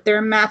undergraduate. There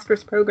are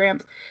master's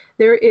programs.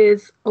 There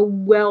is a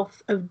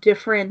wealth of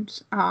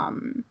different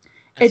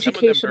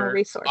educational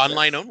resources.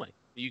 Online only.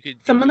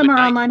 Some of them are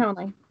online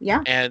only.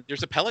 Yeah. And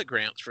there's appellate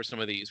grants for some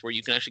of these where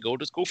you can actually go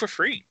to school for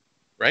free,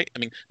 right?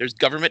 There's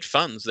government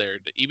funds there.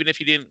 Even if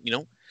you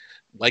didn't,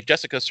 like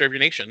Jessica, serve your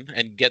nation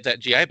and get that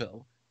GI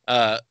Bill.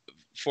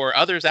 For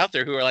others out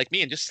there who are like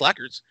me and just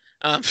slackers,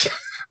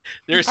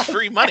 there's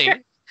free money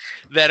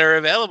that are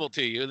available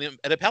to you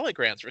at appellate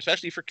grants,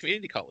 especially for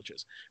community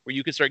colleges, where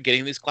you can start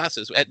getting these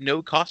classes at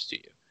no cost to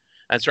you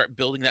and start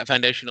building that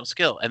foundational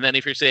skill. And then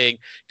if you're saying,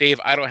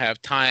 Dave, I don't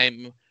have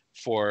time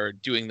for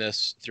doing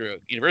this through a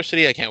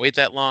university, I can't wait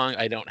that long,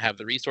 I don't have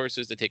the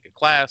resources to take a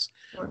class,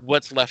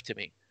 what's left to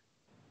me?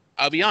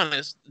 I'll be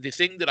honest, the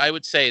thing that I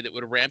would say that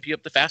would ramp you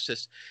up the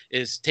fastest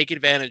is take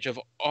advantage of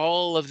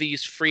all of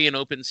these free and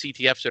open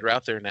CTFs that are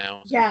out there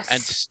now. Yes.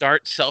 And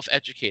start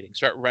self-educating.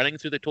 Start running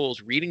through the tools,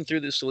 reading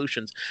through the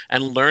solutions,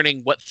 and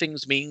learning what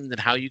things mean and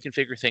how you can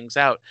figure things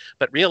out.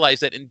 But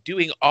realize that in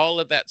doing all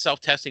of that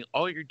self-testing,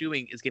 all you're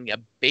doing is getting a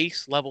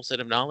base level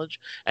set of knowledge,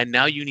 and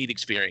now you need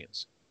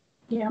experience.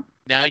 Yeah.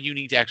 Now you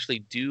need to actually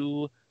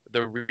do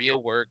the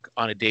real work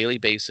on a daily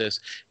basis.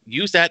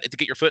 Use that to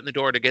get your foot in the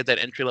door to get that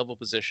entry-level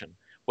position.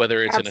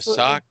 Whether it's Absolutely. in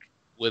a SOC,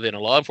 within a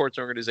law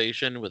enforcement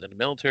organization, within the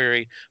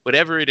military,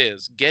 whatever it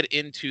is, get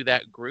into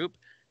that group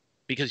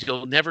because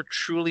you'll never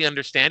truly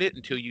understand it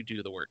until you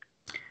do the work.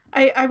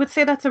 I would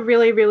say that's a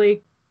really,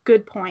 really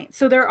good point.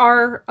 So there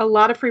are a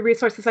lot of free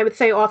resources. I would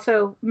say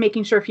also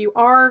making sure if you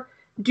are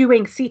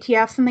doing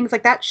CTFs and things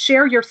like that,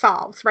 share your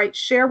solves, right?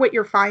 Share what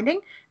you're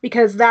finding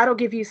because that'll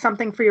give you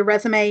something for your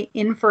resume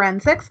in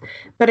forensics.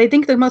 But I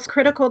think the most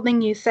critical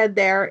thing you said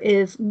there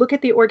is look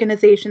at the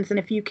organizations, and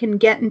if you can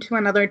get into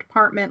another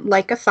department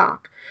like a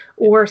SOC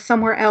or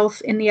somewhere else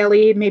in the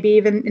LE, maybe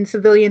even in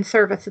civilian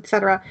service, et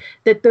cetera,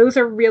 that those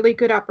are really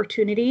good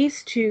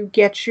opportunities to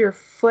get your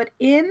foot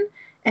in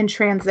and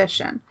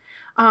transition.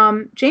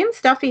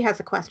 James Duffy has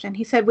a question.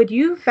 He said, would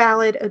you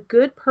valid a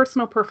good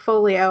personal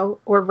portfolio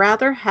or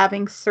rather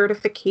having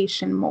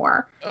certification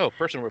more? Oh,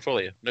 personal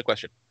portfolio. No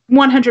question.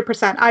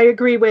 100%. I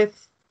agree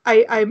with,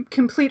 I'm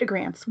complete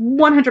agreement.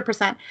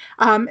 100%.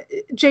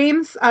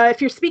 James, if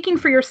you're speaking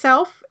for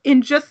yourself,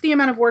 in just the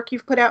amount of work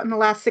you've put out in the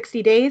last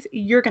 60 days,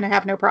 you're going to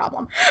have no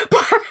problem.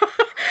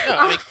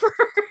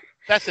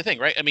 That's the thing,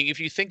 right? If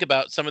you think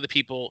about some of the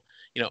people,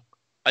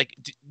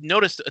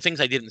 notice the things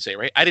I didn't say,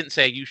 right? I didn't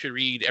say you should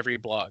read every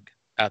blog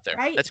out there.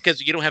 Right. That's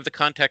because you don't have the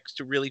context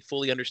to really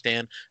fully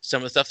understand some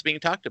of the stuff that's being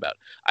talked about.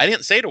 I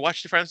didn't say to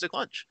watch the Forensic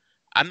Lunch.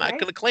 I'm not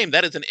going to claim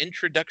that is an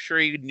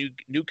introductory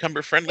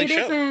newcomer friendly show.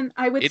 It isn't.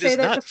 I would say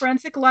that the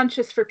Forensic Lunch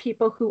is for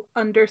people who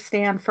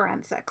understand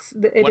forensics.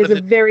 It is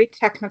a very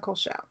technical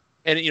show.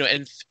 And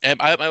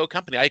my own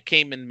company, I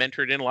came and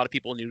mentored in a lot of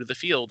people new to the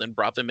field and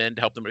brought them in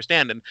to help them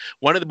understand. And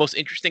one of the most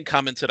interesting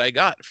comments that I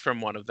got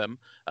from one of them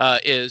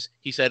is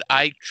he said,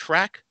 I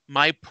track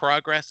my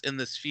progress in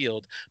this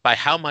field by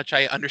how much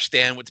I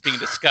understand what's being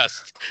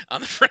discussed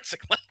on the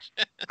Forensic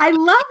Lunch. I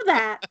love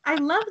that. I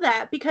love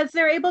that because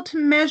they're able to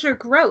measure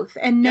growth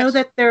and know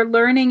that they're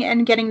learning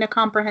and getting to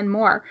comprehend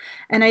more.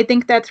 And I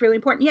think that's really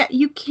important. Yeah,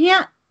 you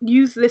can't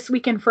use This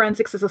Week in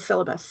Forensics as a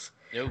syllabus.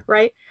 Nope.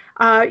 Right?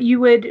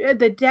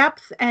 The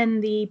depth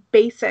and the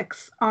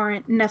basics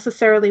aren't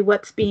necessarily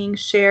what's being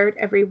shared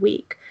every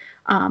week.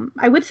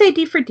 I would say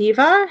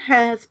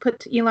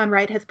D4Diva Elon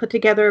Wright has put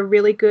together a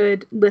really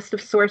good list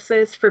of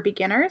sources for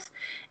beginners.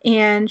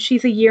 And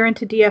she's a year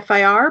into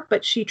DFIR,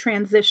 but she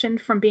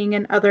transitioned from being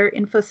in other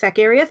InfoSec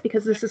areas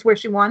because this is where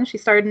she wanted. She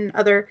started in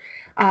other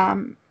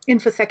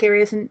InfoSec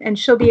areas, and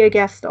she'll be a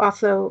guest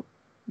also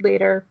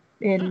later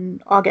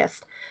in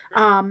August.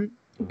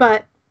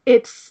 But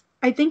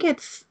I think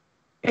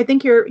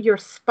you're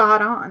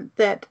spot on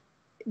that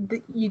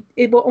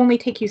it will only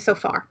take you so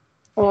far,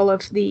 all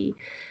of the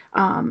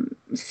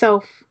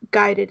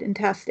self-guided and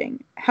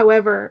testing.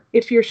 However,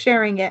 if you're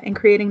sharing it and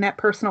creating that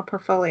personal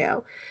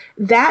portfolio,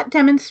 that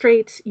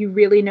demonstrates you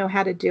really know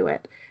how to do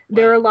it. Wow.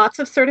 There are lots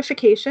of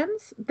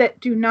certifications that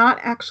do not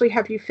actually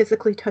have you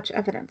physically touch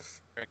evidence,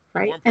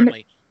 right? More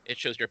importantly, It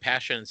shows your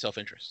passion and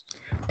self-interest.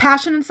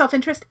 Passion and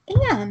self-interest.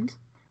 And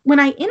when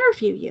I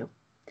interview you,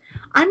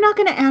 I'm not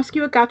going to ask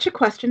you a gotcha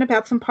question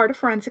about some part of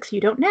forensics you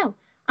don't know.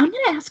 I'm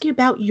going to ask you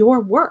about your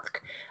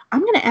work. I'm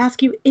going to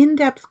ask you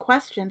in-depth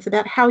questions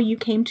about how you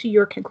came to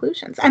your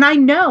conclusions. And I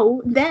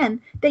know then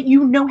that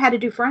you know how to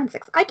do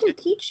forensics. I can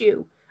teach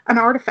you an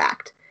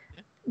artifact.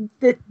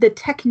 The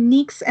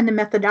techniques and the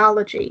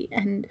methodology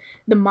and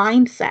the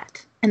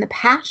mindset and the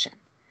passion.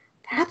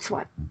 That's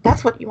what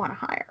you want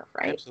to hire,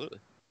 right?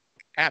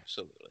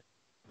 Absolutely.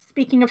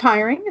 Speaking of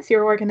hiring, is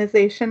your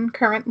organization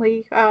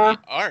currently? We are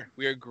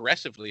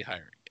aggressively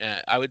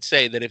hiring. I would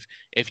say that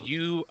if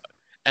you,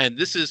 and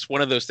this is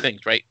one of those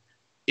things, right?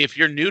 If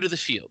you're new to the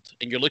field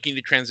and you're looking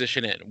to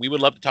transition in, we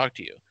would love to talk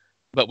to you,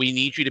 but we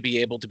need you to be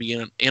able to be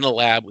in a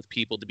lab with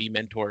people to be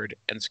mentored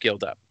and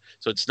scaled up.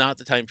 So it's not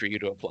the time for you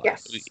to apply.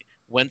 Yes.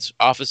 Once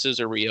offices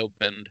are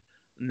reopened,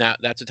 now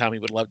that's the time we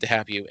would love to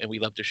have you, and we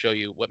love to show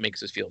you what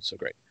makes this field so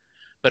great.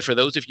 But for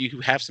those of you who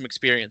have some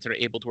experience and are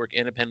able to work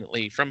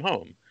independently from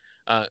home,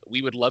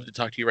 we would love to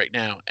talk to you right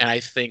now. And I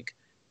think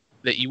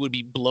that you would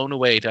be blown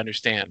away to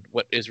understand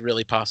what is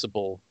really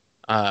possible,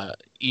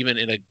 even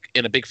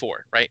in a Big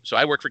Four, right? So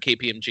I work for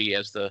KPMG,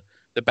 as the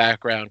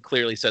background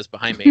clearly says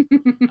behind me.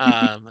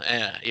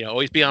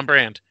 Always be on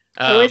brand.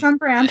 Always on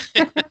brand.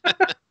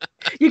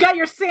 You got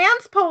your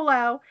Sans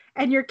polo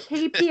and your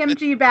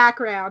KPMG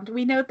background.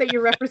 We note that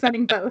you're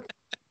representing both.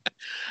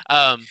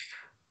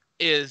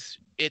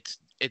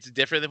 It's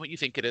different than what you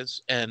think it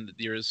is, and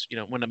there's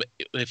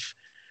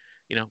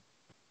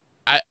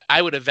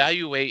I would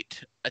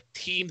evaluate a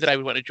team that I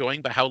would want to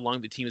join by how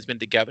long the team has been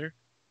together,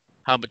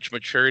 how much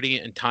maturity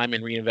and time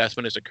and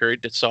reinvestment has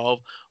occurred to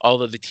solve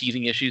all of the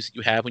teething issues that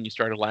you have when you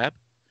start a lab.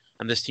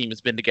 And this team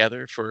has been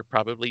together for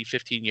probably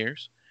 15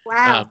 years.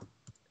 Wow.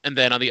 And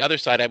then on the other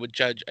side, I would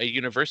judge a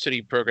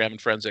university program in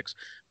forensics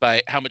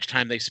by how much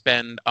time they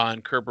spend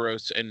on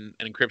Kerberos and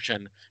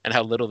encryption and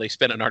how little they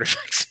spend on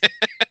artifacts.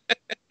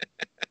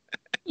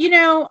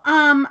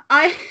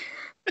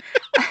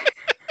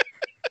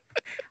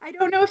 I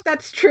don't know if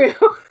that's true.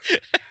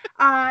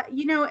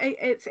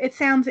 It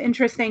sounds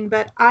interesting,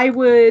 but I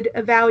would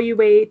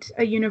evaluate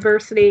a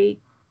university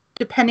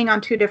depending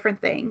on two different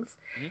things.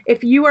 Mm-hmm.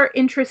 If you are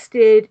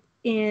interested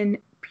in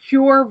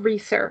pure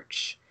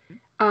research,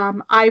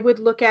 I would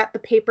look at the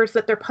papers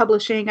that they're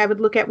publishing. I would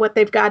look at what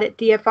they've got at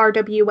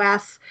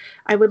DFRWS.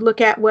 I would look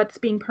at what's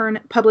being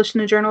published in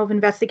the Journal of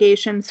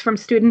Investigations from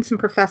students and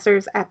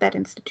professors at that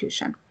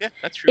institution. Yeah,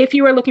 that's true. If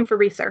you are looking for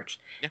research.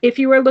 Yeah. If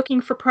you are looking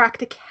for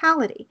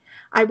practicality,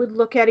 I would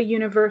look at a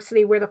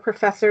university where the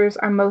professors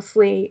are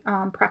mostly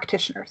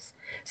practitioners.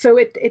 So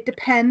it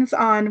depends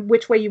on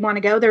which way you want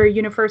to go. There are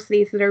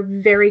universities that are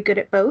very good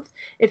at both.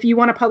 If you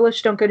want to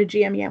publish, don't go to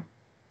GMU.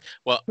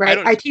 Well, right.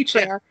 I teach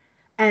there.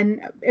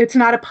 And it's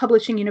not a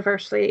publishing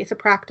university. It's a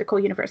practical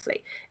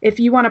university. If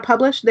you want to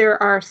publish,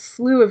 there are a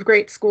slew of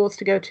great schools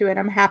to go to, and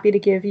I'm happy to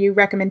give you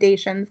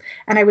recommendations.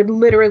 And I would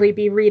literally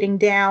be reading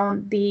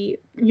down the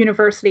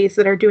universities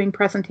that are doing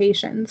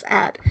presentations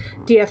at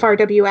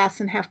DFRWS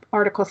and have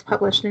articles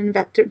published in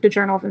the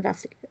Journal of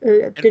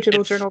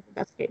Digital Journal of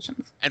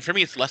Investigations. And for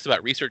me, it's less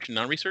about research and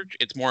non-research.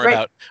 It's more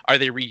about, are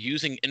they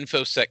reusing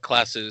InfoSec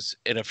classes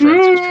in a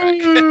forensics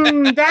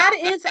track? That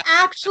is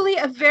actually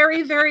a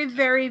very, very,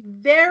 very,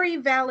 very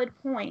valid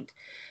point.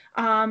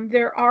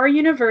 There are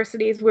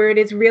universities where it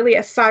is really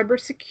a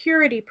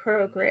cybersecurity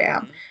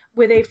program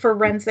with a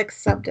forensic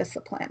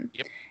subdiscipline.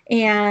 Yep.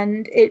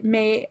 And it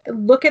may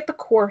look at the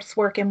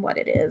coursework and what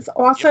it is.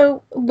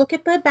 Also, look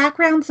at the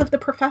backgrounds of the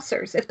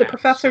professors. If the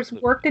professors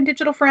worked in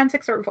digital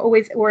forensics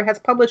or has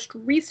published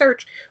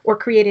research or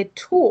created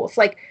tools,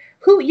 like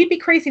you'd be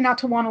crazy not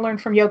to want to learn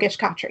from Yogesh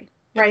Khatri,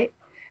 right?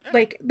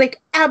 Like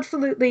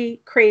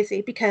absolutely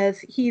crazy, because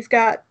he's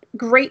got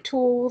great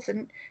tools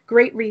and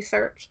great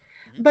research.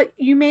 But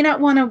you may not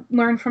want to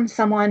learn from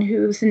someone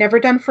who's never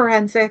done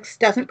forensics,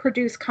 doesn't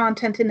produce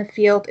content in the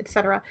field,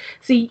 etc.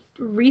 So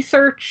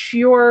research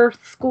your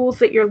schools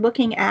that you're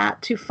looking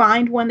at to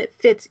find one that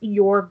fits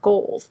your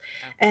goals.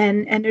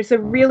 And there's a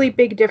really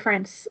big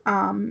difference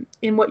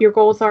in what your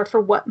goals are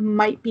for what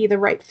might be the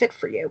right fit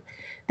for you.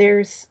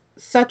 There's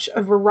such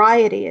a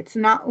variety. It's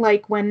not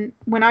like when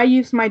I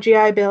used my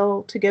GI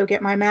Bill to go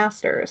get my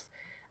master's,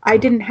 I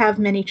didn't have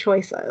many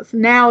choices.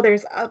 Now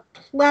there's a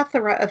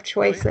plethora of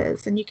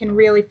choices, and you can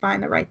really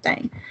find the right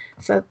thing.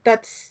 So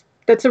that's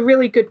a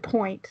really good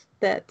point,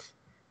 that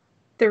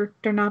they're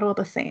not all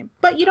the same.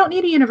 But you don't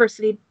need a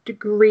university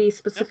degree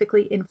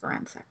specifically in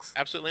forensics.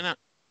 Absolutely not.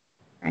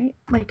 Right?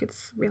 Like,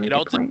 it's really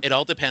good point. It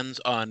all depends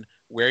on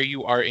where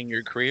you are in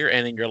your career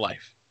and in your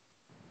life.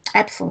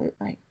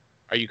 Absolutely.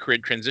 Are you career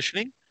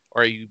transitioning,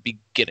 or are you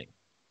beginning?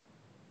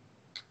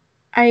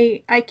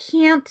 I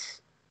can't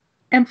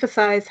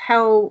emphasize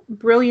how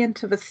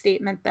brilliant of a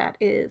statement that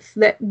is,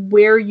 that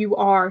where you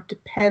are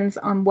depends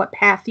on what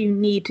path you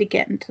need to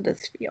get into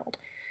this field.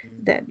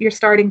 that your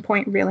starting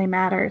point really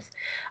matters.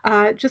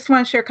 Just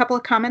want to share a couple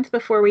of comments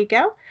before we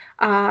go.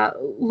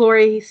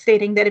 Lori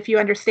stating that if you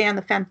understand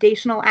the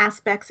foundational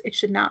aspects, it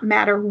should not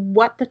matter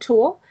what the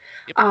tool,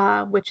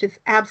 which is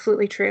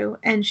absolutely true.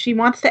 And she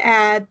wants to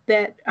add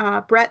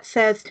that Brett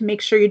says to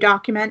make sure you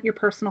document your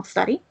personal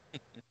study,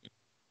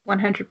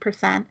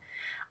 100%.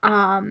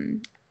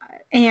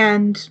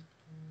 And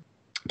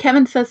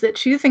Kevin says that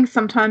choosing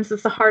sometimes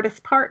is the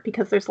hardest part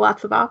because there's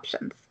lots of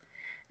options.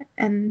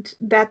 And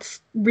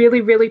that's really,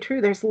 really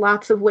true. There's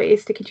lots of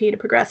ways to continue to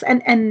progress.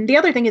 And the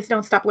other thing is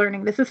don't stop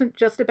learning. This isn't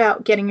just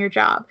about getting your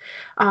job.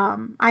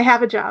 I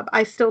have a job.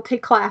 I still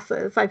take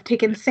classes. I've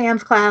taken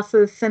SANS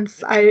classes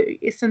since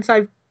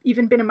I've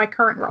even been in my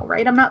current role,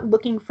 right? I'm not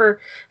looking for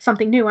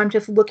something new. I'm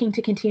just looking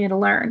to continue to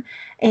learn.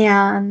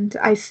 And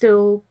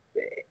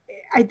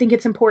I think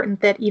it's important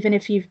that even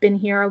if you've been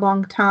here a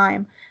long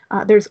time,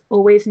 there's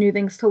always new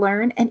things to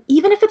learn. And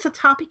even if it's a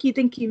topic you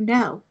think you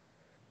know,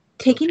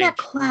 taking that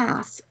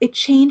class, it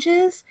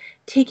changes.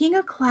 Taking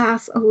a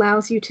class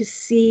allows you to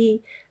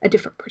see a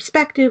different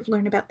perspective,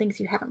 learn about things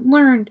you haven't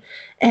learned,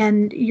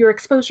 and your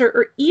exposure,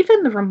 or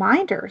even the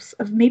reminders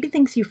of maybe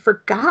things you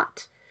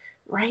forgot,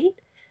 right,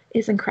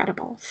 is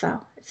incredible.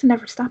 So it's a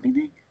never stopping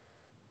thing.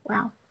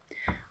 Wow.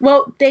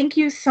 Well, thank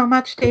you so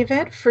much,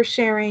 David, for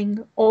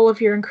sharing all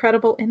of your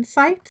incredible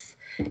insights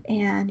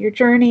and your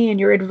journey and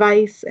your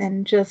advice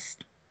and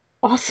just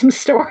awesome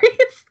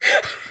stories.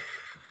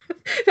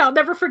 I'll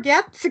never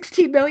forget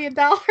 $16 million.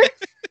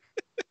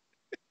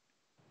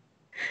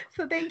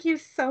 So thank you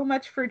so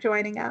much for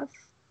joining us.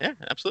 Yeah,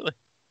 absolutely.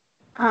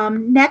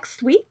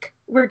 Next week,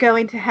 we're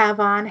going to have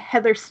on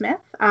Heather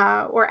Smith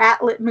or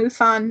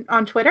 @LitMoose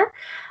on Twitter.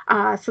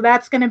 So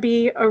that's going to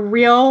be a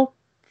real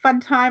fun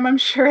time, I'm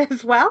sure,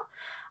 as well.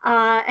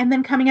 And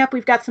then coming up,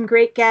 we've got some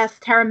great guests: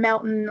 Tara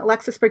Melton,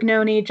 Alexis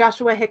Brignoni,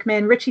 Joshua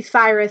Hickman, Richie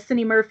Cyrus,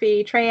 Cindy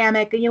Murphy, Trey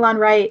Amick, Elon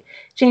Wright,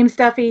 James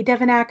Duffy,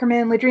 Devin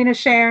Ackerman, Ladrina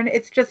Sharon.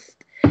 It's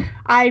just,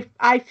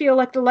 I feel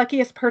like the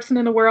luckiest person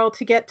in the world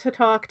to get to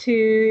talk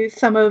to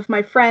some of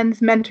my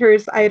friends,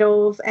 mentors,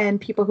 idols, and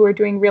people who are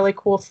doing really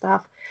cool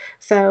stuff.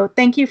 So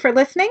thank you for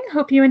listening.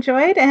 Hope you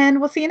enjoyed, and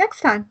we'll see you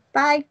next time.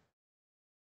 Bye.